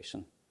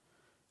amplification.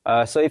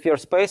 So if your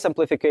space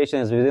amplification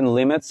is within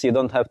limits, you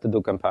don't have to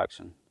do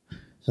compaction.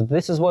 So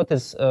this is what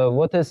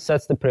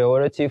sets the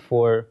priority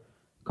for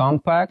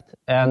compact,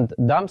 and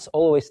dumps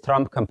always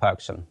trump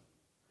compaction.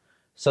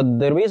 So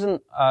the reason,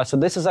 so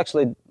this is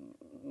actually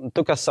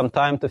took us some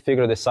time to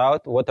figure this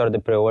out. What are the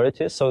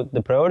priorities? So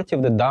the priority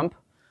of the dump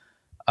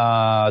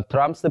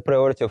trumps the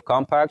priority of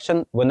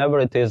compaction whenever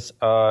it is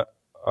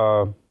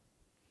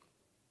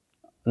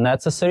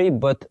necessary.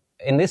 But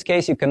in this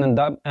case, you can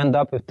end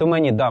up with too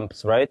many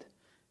dumps, right?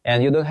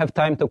 And you don't have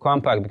time to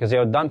compact because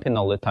you're dumping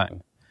all the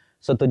time.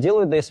 So to deal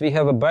with this, we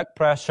have a back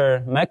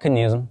pressure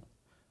mechanism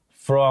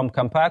from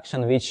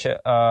compaction which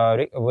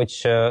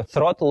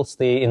throttles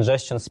the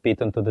ingestion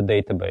speed into the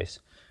database.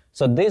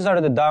 So these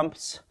are the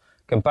dumps.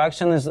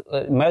 Compaction is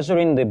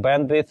measuring the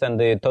bandwidth and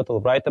the total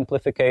write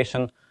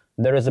amplification.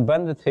 There is a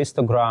bandwidth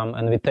histogram,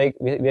 and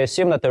we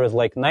assume that there is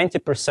like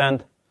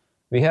 90%.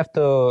 We have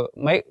to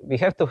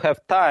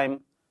have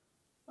time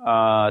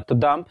to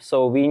dump,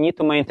 so we need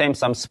to maintain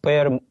some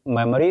spare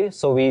memory.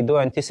 So we do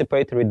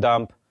anticipatory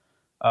dump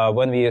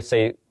when we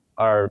say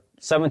are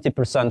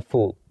 70%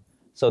 full.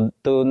 So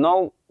to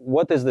know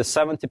what is the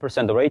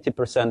 70% or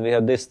 80%, we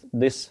have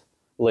this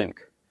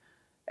link.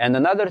 And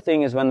another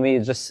thing is when we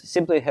just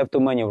simply have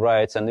too many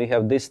writes, and we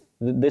have this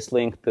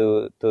link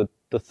to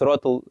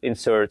throttle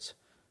inserts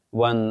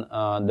when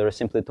there are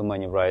simply too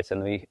many writes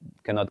and we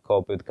cannot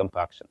cope with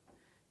compaction.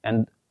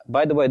 And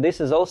by the way,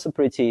 this is also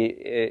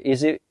pretty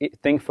easy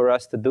thing for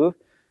us to do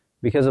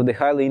because of the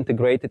highly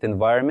integrated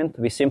environment.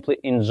 We simply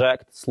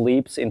inject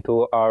sleeps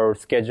into our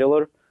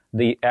scheduler,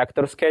 the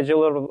actor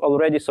scheduler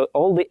already, so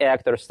all the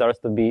actors starts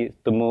to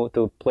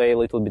play a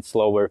little bit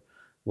slower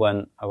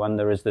when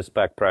there is this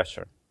back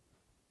pressure.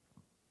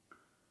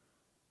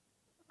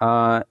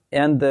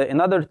 And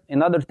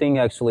another thing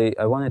actually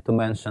I wanted to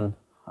mention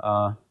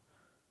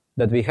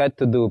that we had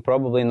to do,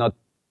 probably not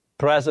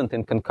present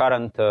in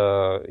concurrent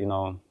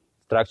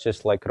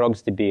structures like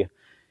RocksDB,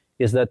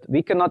 is that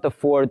we cannot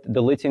afford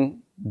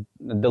deleting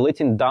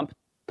dump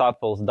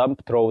tuples,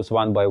 dump throws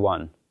one by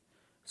one.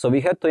 So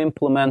we had to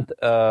implement,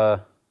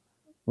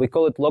 we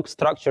call it log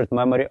structured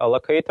memory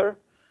allocator,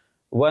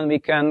 when we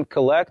can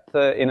collect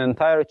an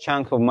entire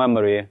chunk of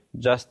memory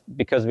just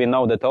because we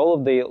know that all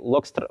of the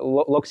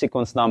log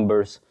sequence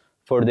numbers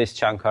for this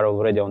chunk are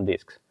already on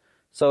disk.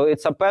 So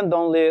it's append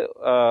only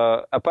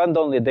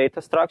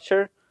data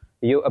structure.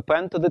 You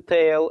append to the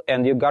tail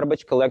and you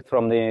garbage collect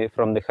from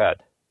the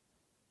head.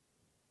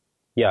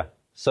 Yeah.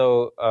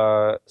 So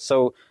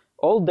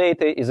all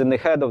data is in the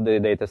head of the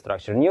data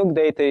structure. New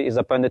data is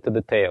appended to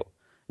the tail.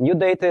 New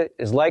data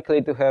is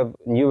likely to have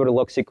newer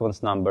log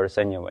sequence numbers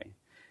anyway.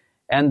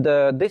 And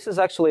this is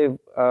actually,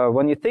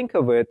 when you think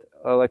of it,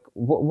 like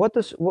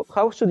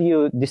how should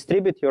you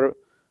distribute your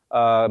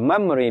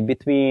memory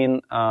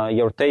between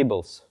your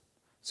tables?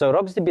 So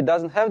RocksDB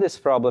doesn't have this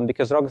problem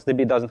because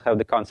RocksDB doesn't have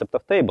the concept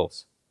of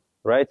tables,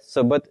 right?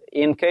 So, but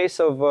in case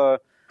of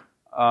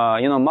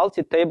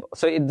multi-table,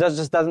 so it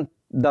just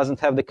doesn't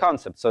have the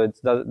concept. So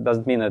it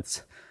doesn't mean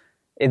it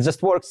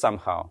just works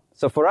somehow.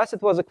 So for us,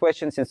 it was a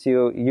question, since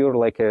you're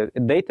like a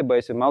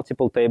database with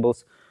multiple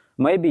tables.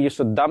 Maybe you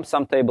should dump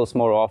some tables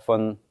more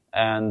often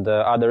and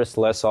others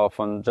less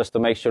often, just to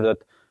make sure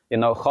that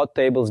hot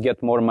tables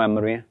get more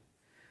memory.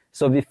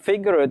 So we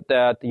figured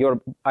that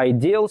your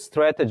ideal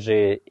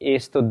strategy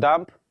is to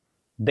dump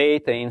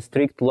data in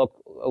strict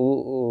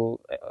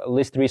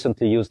least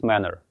recently used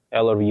manner,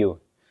 LRU.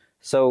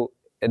 So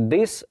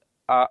this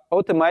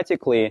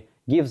automatically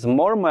gives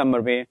more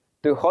memory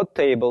to hot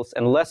tables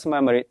and less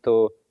memory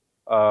to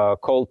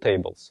call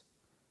tables.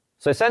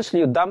 So essentially,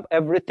 you dump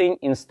everything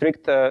in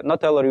strict,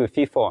 not LRU,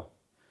 FIFO,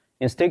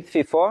 in strict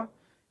FIFO.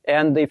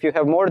 And if you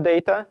have more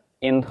data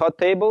in hot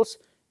tables,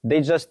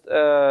 they just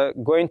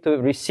going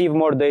to receive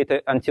more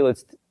data until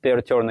it's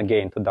their turn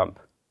again to dump.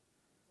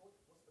 What's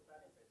the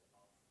benefit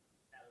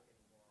of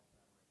allocating more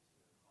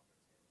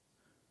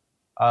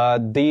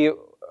memory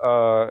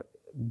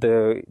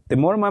to The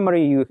more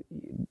memory you,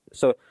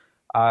 so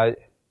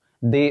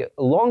the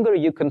longer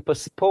you can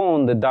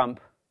postpone the dump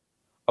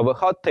of a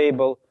hot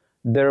table,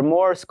 the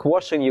more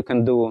squashing you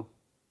can do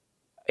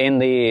in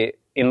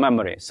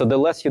memory. So the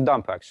less you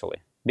dump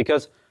actually,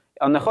 because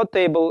on a hot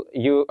table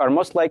you are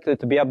most likely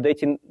to be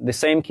updating the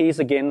same keys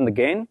again and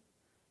again,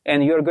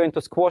 and you're going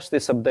to squash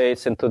these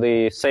updates into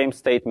the same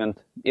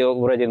statement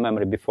already in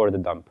memory before the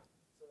dump.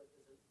 So is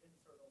it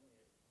insert only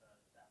that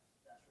shouldn't make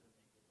difference?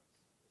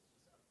 It's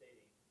just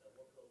updating the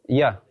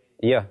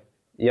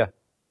workload. Yeah.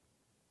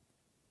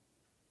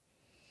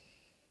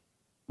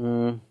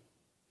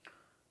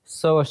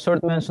 So a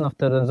short mention of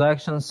the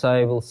transactions.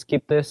 I will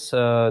skip this.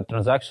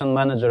 Transaction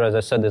manager, as I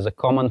said, is a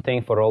common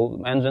thing for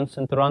all engines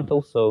in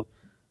Tarantool, so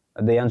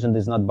the engine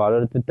is not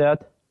bothered with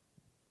that.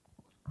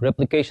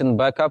 Replication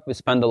backup, we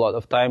spend a lot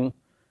of time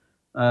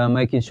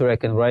making sure I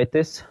can write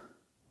this.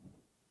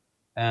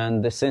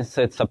 And since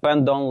it's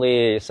append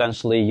only,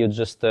 essentially you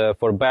just,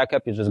 for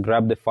backup, you just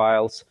grab the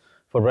files.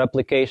 For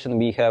replication,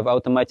 we have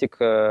automatic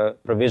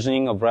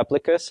provisioning of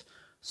replicas.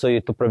 So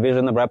to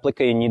provision a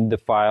replica, you need the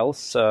files.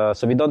 So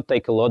we don't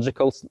take a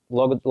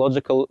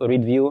logical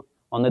read view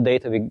on the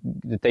data. We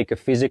take a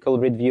physical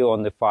read view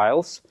on the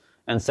files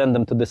and send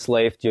them to the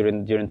slave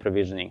during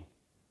provisioning.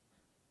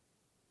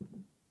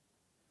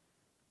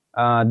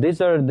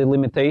 These are the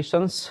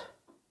limitations.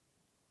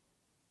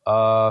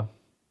 I'm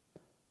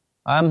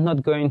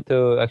not going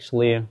to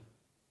actually,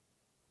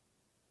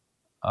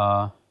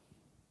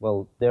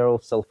 well, they're all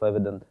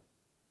self-evident.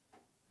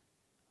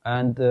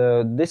 And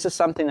this is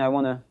something I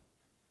want to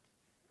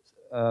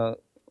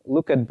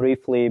look at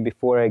briefly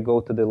before I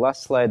go to the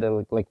last slide.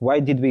 Like,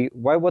 what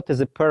is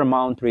the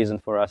paramount reason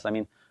for us? I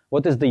mean,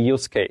 what is the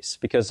use case?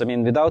 Because, I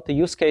mean, without the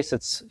use case,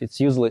 it's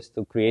useless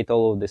to create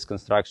all of these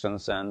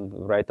constructions and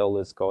write all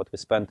this code. We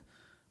spent,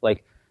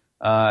 like,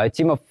 a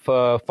team of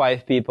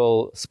 5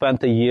 people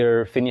spent a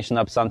year finishing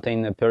up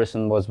something a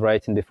person was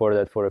writing before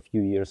that for a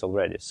few years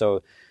already.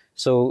 So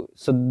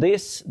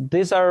this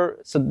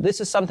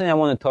is something I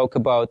want to talk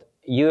about.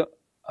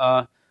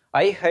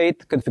 I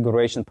hate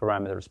configuration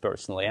parameters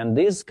personally, and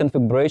these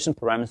configuration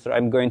parameters,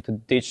 I'm going to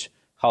teach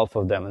half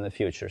of them in the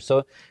future.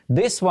 So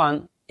this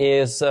one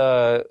is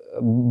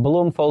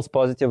Bloom false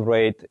positive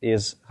rate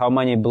is how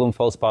many Bloom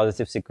false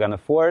positives you can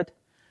afford.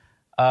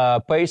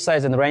 Page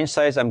size and range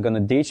size I'm going to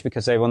ditch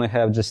because I want to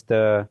have just,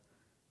 I'm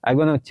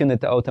going to tune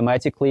it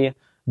automatically.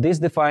 This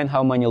define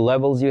how many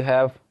levels you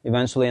have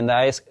eventually. And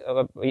I asked,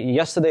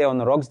 yesterday on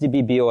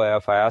RocksDB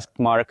BOF, I asked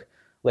Mark,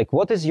 like,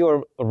 what is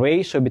your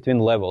ratio between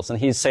levels? And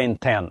he's saying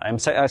 10. I'm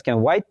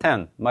asking, why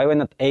 10? Why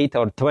not 8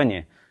 or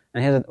 20?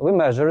 And he said, we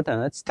measured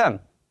and it's 10.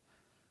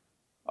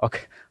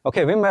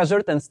 Okay, we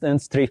measured and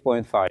it's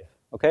 3.5.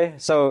 Okay,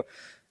 so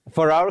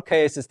for our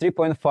case, it's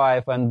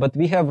 3.5, but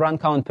we have run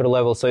count per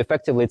level, so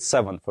effectively it's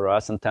 7 for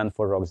us and 10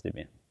 for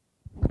RocksDB.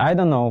 I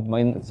don't know,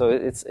 so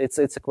it's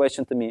a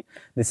question to me.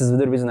 This is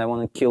the reason I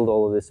want to kill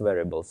all of these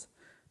variables.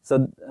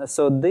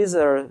 So these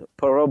are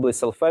probably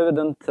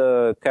self-evident,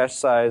 cache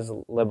size,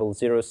 level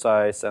 0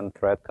 size, and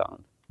thread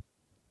count.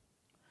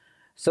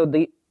 So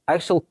the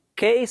actual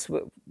case,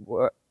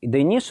 the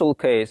initial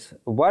case,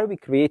 why we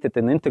created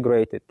an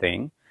integrated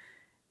thing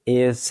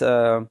is,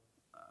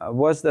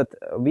 was that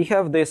we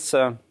have this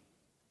a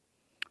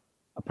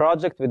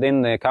project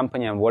within the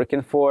company I'm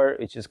working for,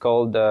 which is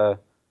called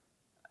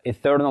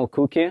Eternal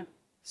Cookie.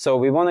 So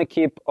we want to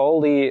keep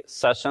all the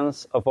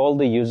sessions of all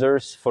the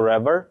users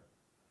forever.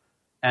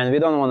 And we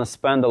don't want to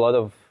spend a lot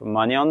of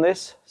money on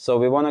this, so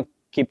we want to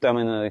keep them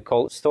in a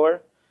cold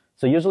store.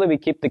 So usually we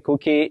keep the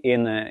cookie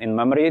in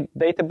memory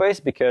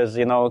database because,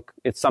 you know,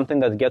 it's something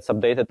that gets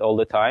updated all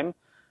the time.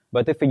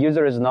 But if a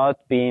user is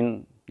not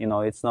being, you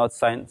know, it's not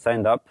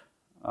signed up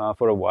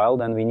for a while,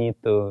 then we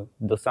need to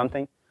do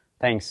something.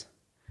 Thanks.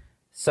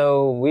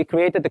 So we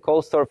created the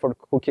cold store for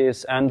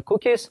cookies, and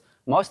cookies,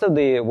 most of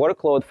the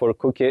workload for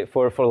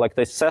for like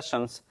the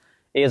sessions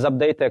is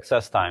update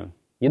access time.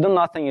 You do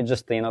nothing, you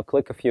just, you know,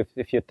 click a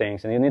few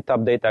things, and you need to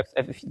update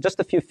just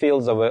a few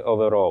fields of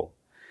a row.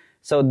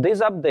 So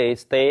these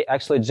updates, they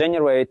actually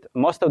generate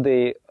most of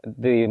the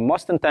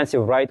most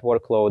intensive write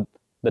workload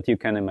that you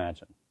can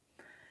imagine.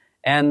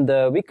 And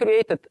we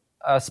created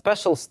a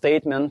special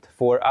statement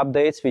for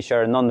updates, which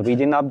are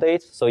non-reading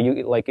updates. So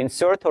you like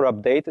insert or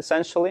update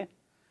essentially.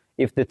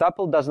 If the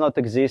tuple does not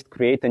exist,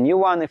 create a new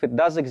one. If it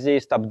does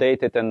exist,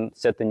 update it and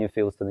set the new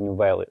fields to the new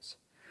values.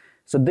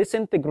 So this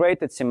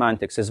integrated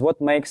semantics is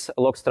what makes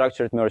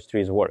log-structured merge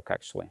trees work,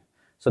 actually.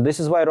 So this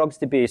is why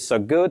RocksDB is so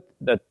good,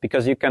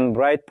 because you can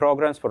write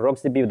programs for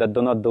RocksDB that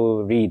do not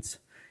do reads.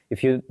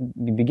 If you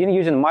begin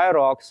using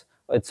MyRocks,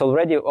 it's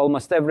already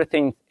almost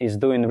everything is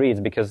doing reads,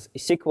 because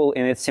SQL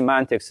in its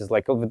semantics is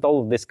like, with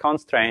all of these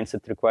constraints,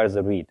 it requires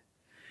a read.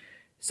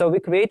 So we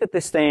created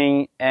this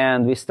thing,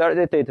 and we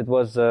started it. It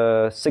was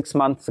 6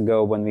 months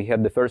ago when we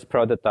had the first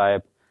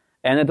prototype,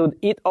 and it would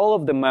eat all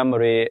of the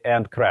memory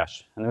and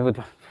crash. And we would,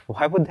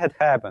 why would that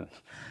happen?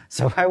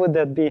 So why would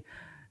that be?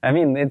 I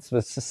mean, it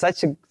was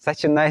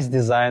such a nice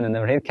design, and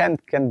everything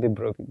can be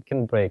broken,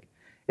 can break.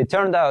 It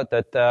turned out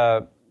that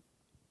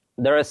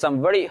there are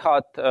some very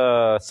hot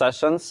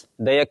sessions.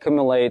 They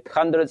accumulate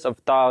hundreds of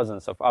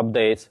thousands of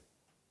updates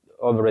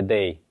over a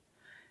day.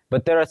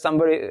 But there are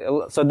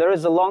so there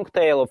is a long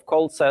tail of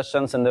cold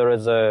sessions, and there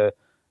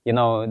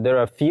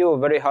are a few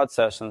very hot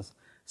sessions.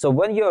 So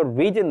when you're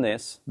reading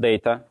this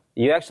data,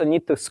 you actually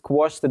need to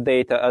squash the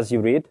data as you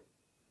read.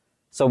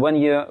 So when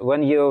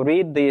you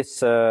read this,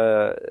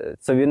 so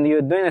when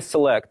you're doing a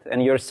select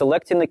and you're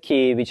selecting a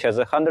key which has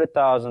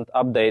 100,000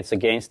 updates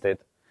against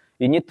it,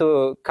 you need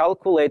to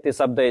calculate these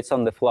updates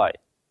on the fly.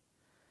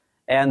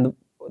 And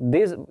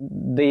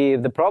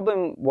the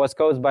problem was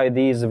caused by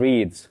these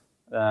reads.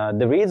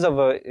 The reads of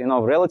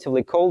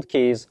relatively cold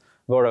keys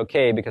were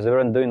okay because they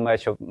weren't doing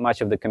much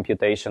of the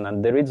computation,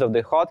 and the reads of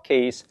the hot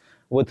keys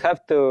would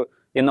have to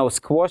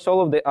squash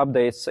all of the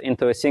updates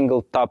into a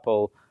single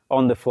tuple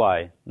on the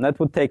fly. And that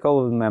would take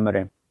all of the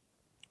memory.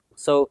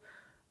 So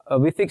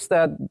we fixed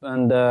that,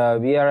 and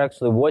we are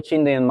actually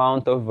watching the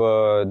amount of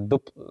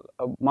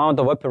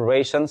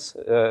operations.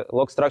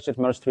 Log structured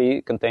merge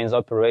tree contains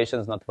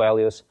operations, not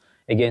values,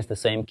 against the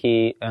same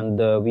key, and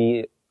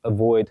we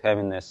avoid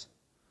having this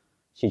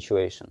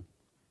situation.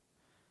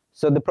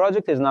 So the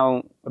project is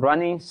now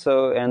running,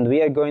 and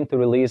we are going to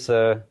release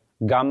a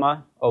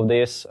gamma of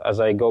this as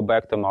I go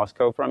back to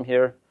Moscow from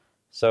here.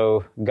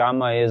 So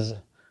gamma is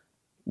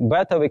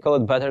beta. We call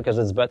it better because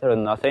it's better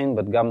than nothing,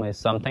 but gamma is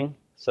something.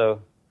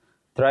 So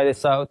try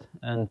this out,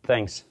 and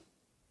thanks.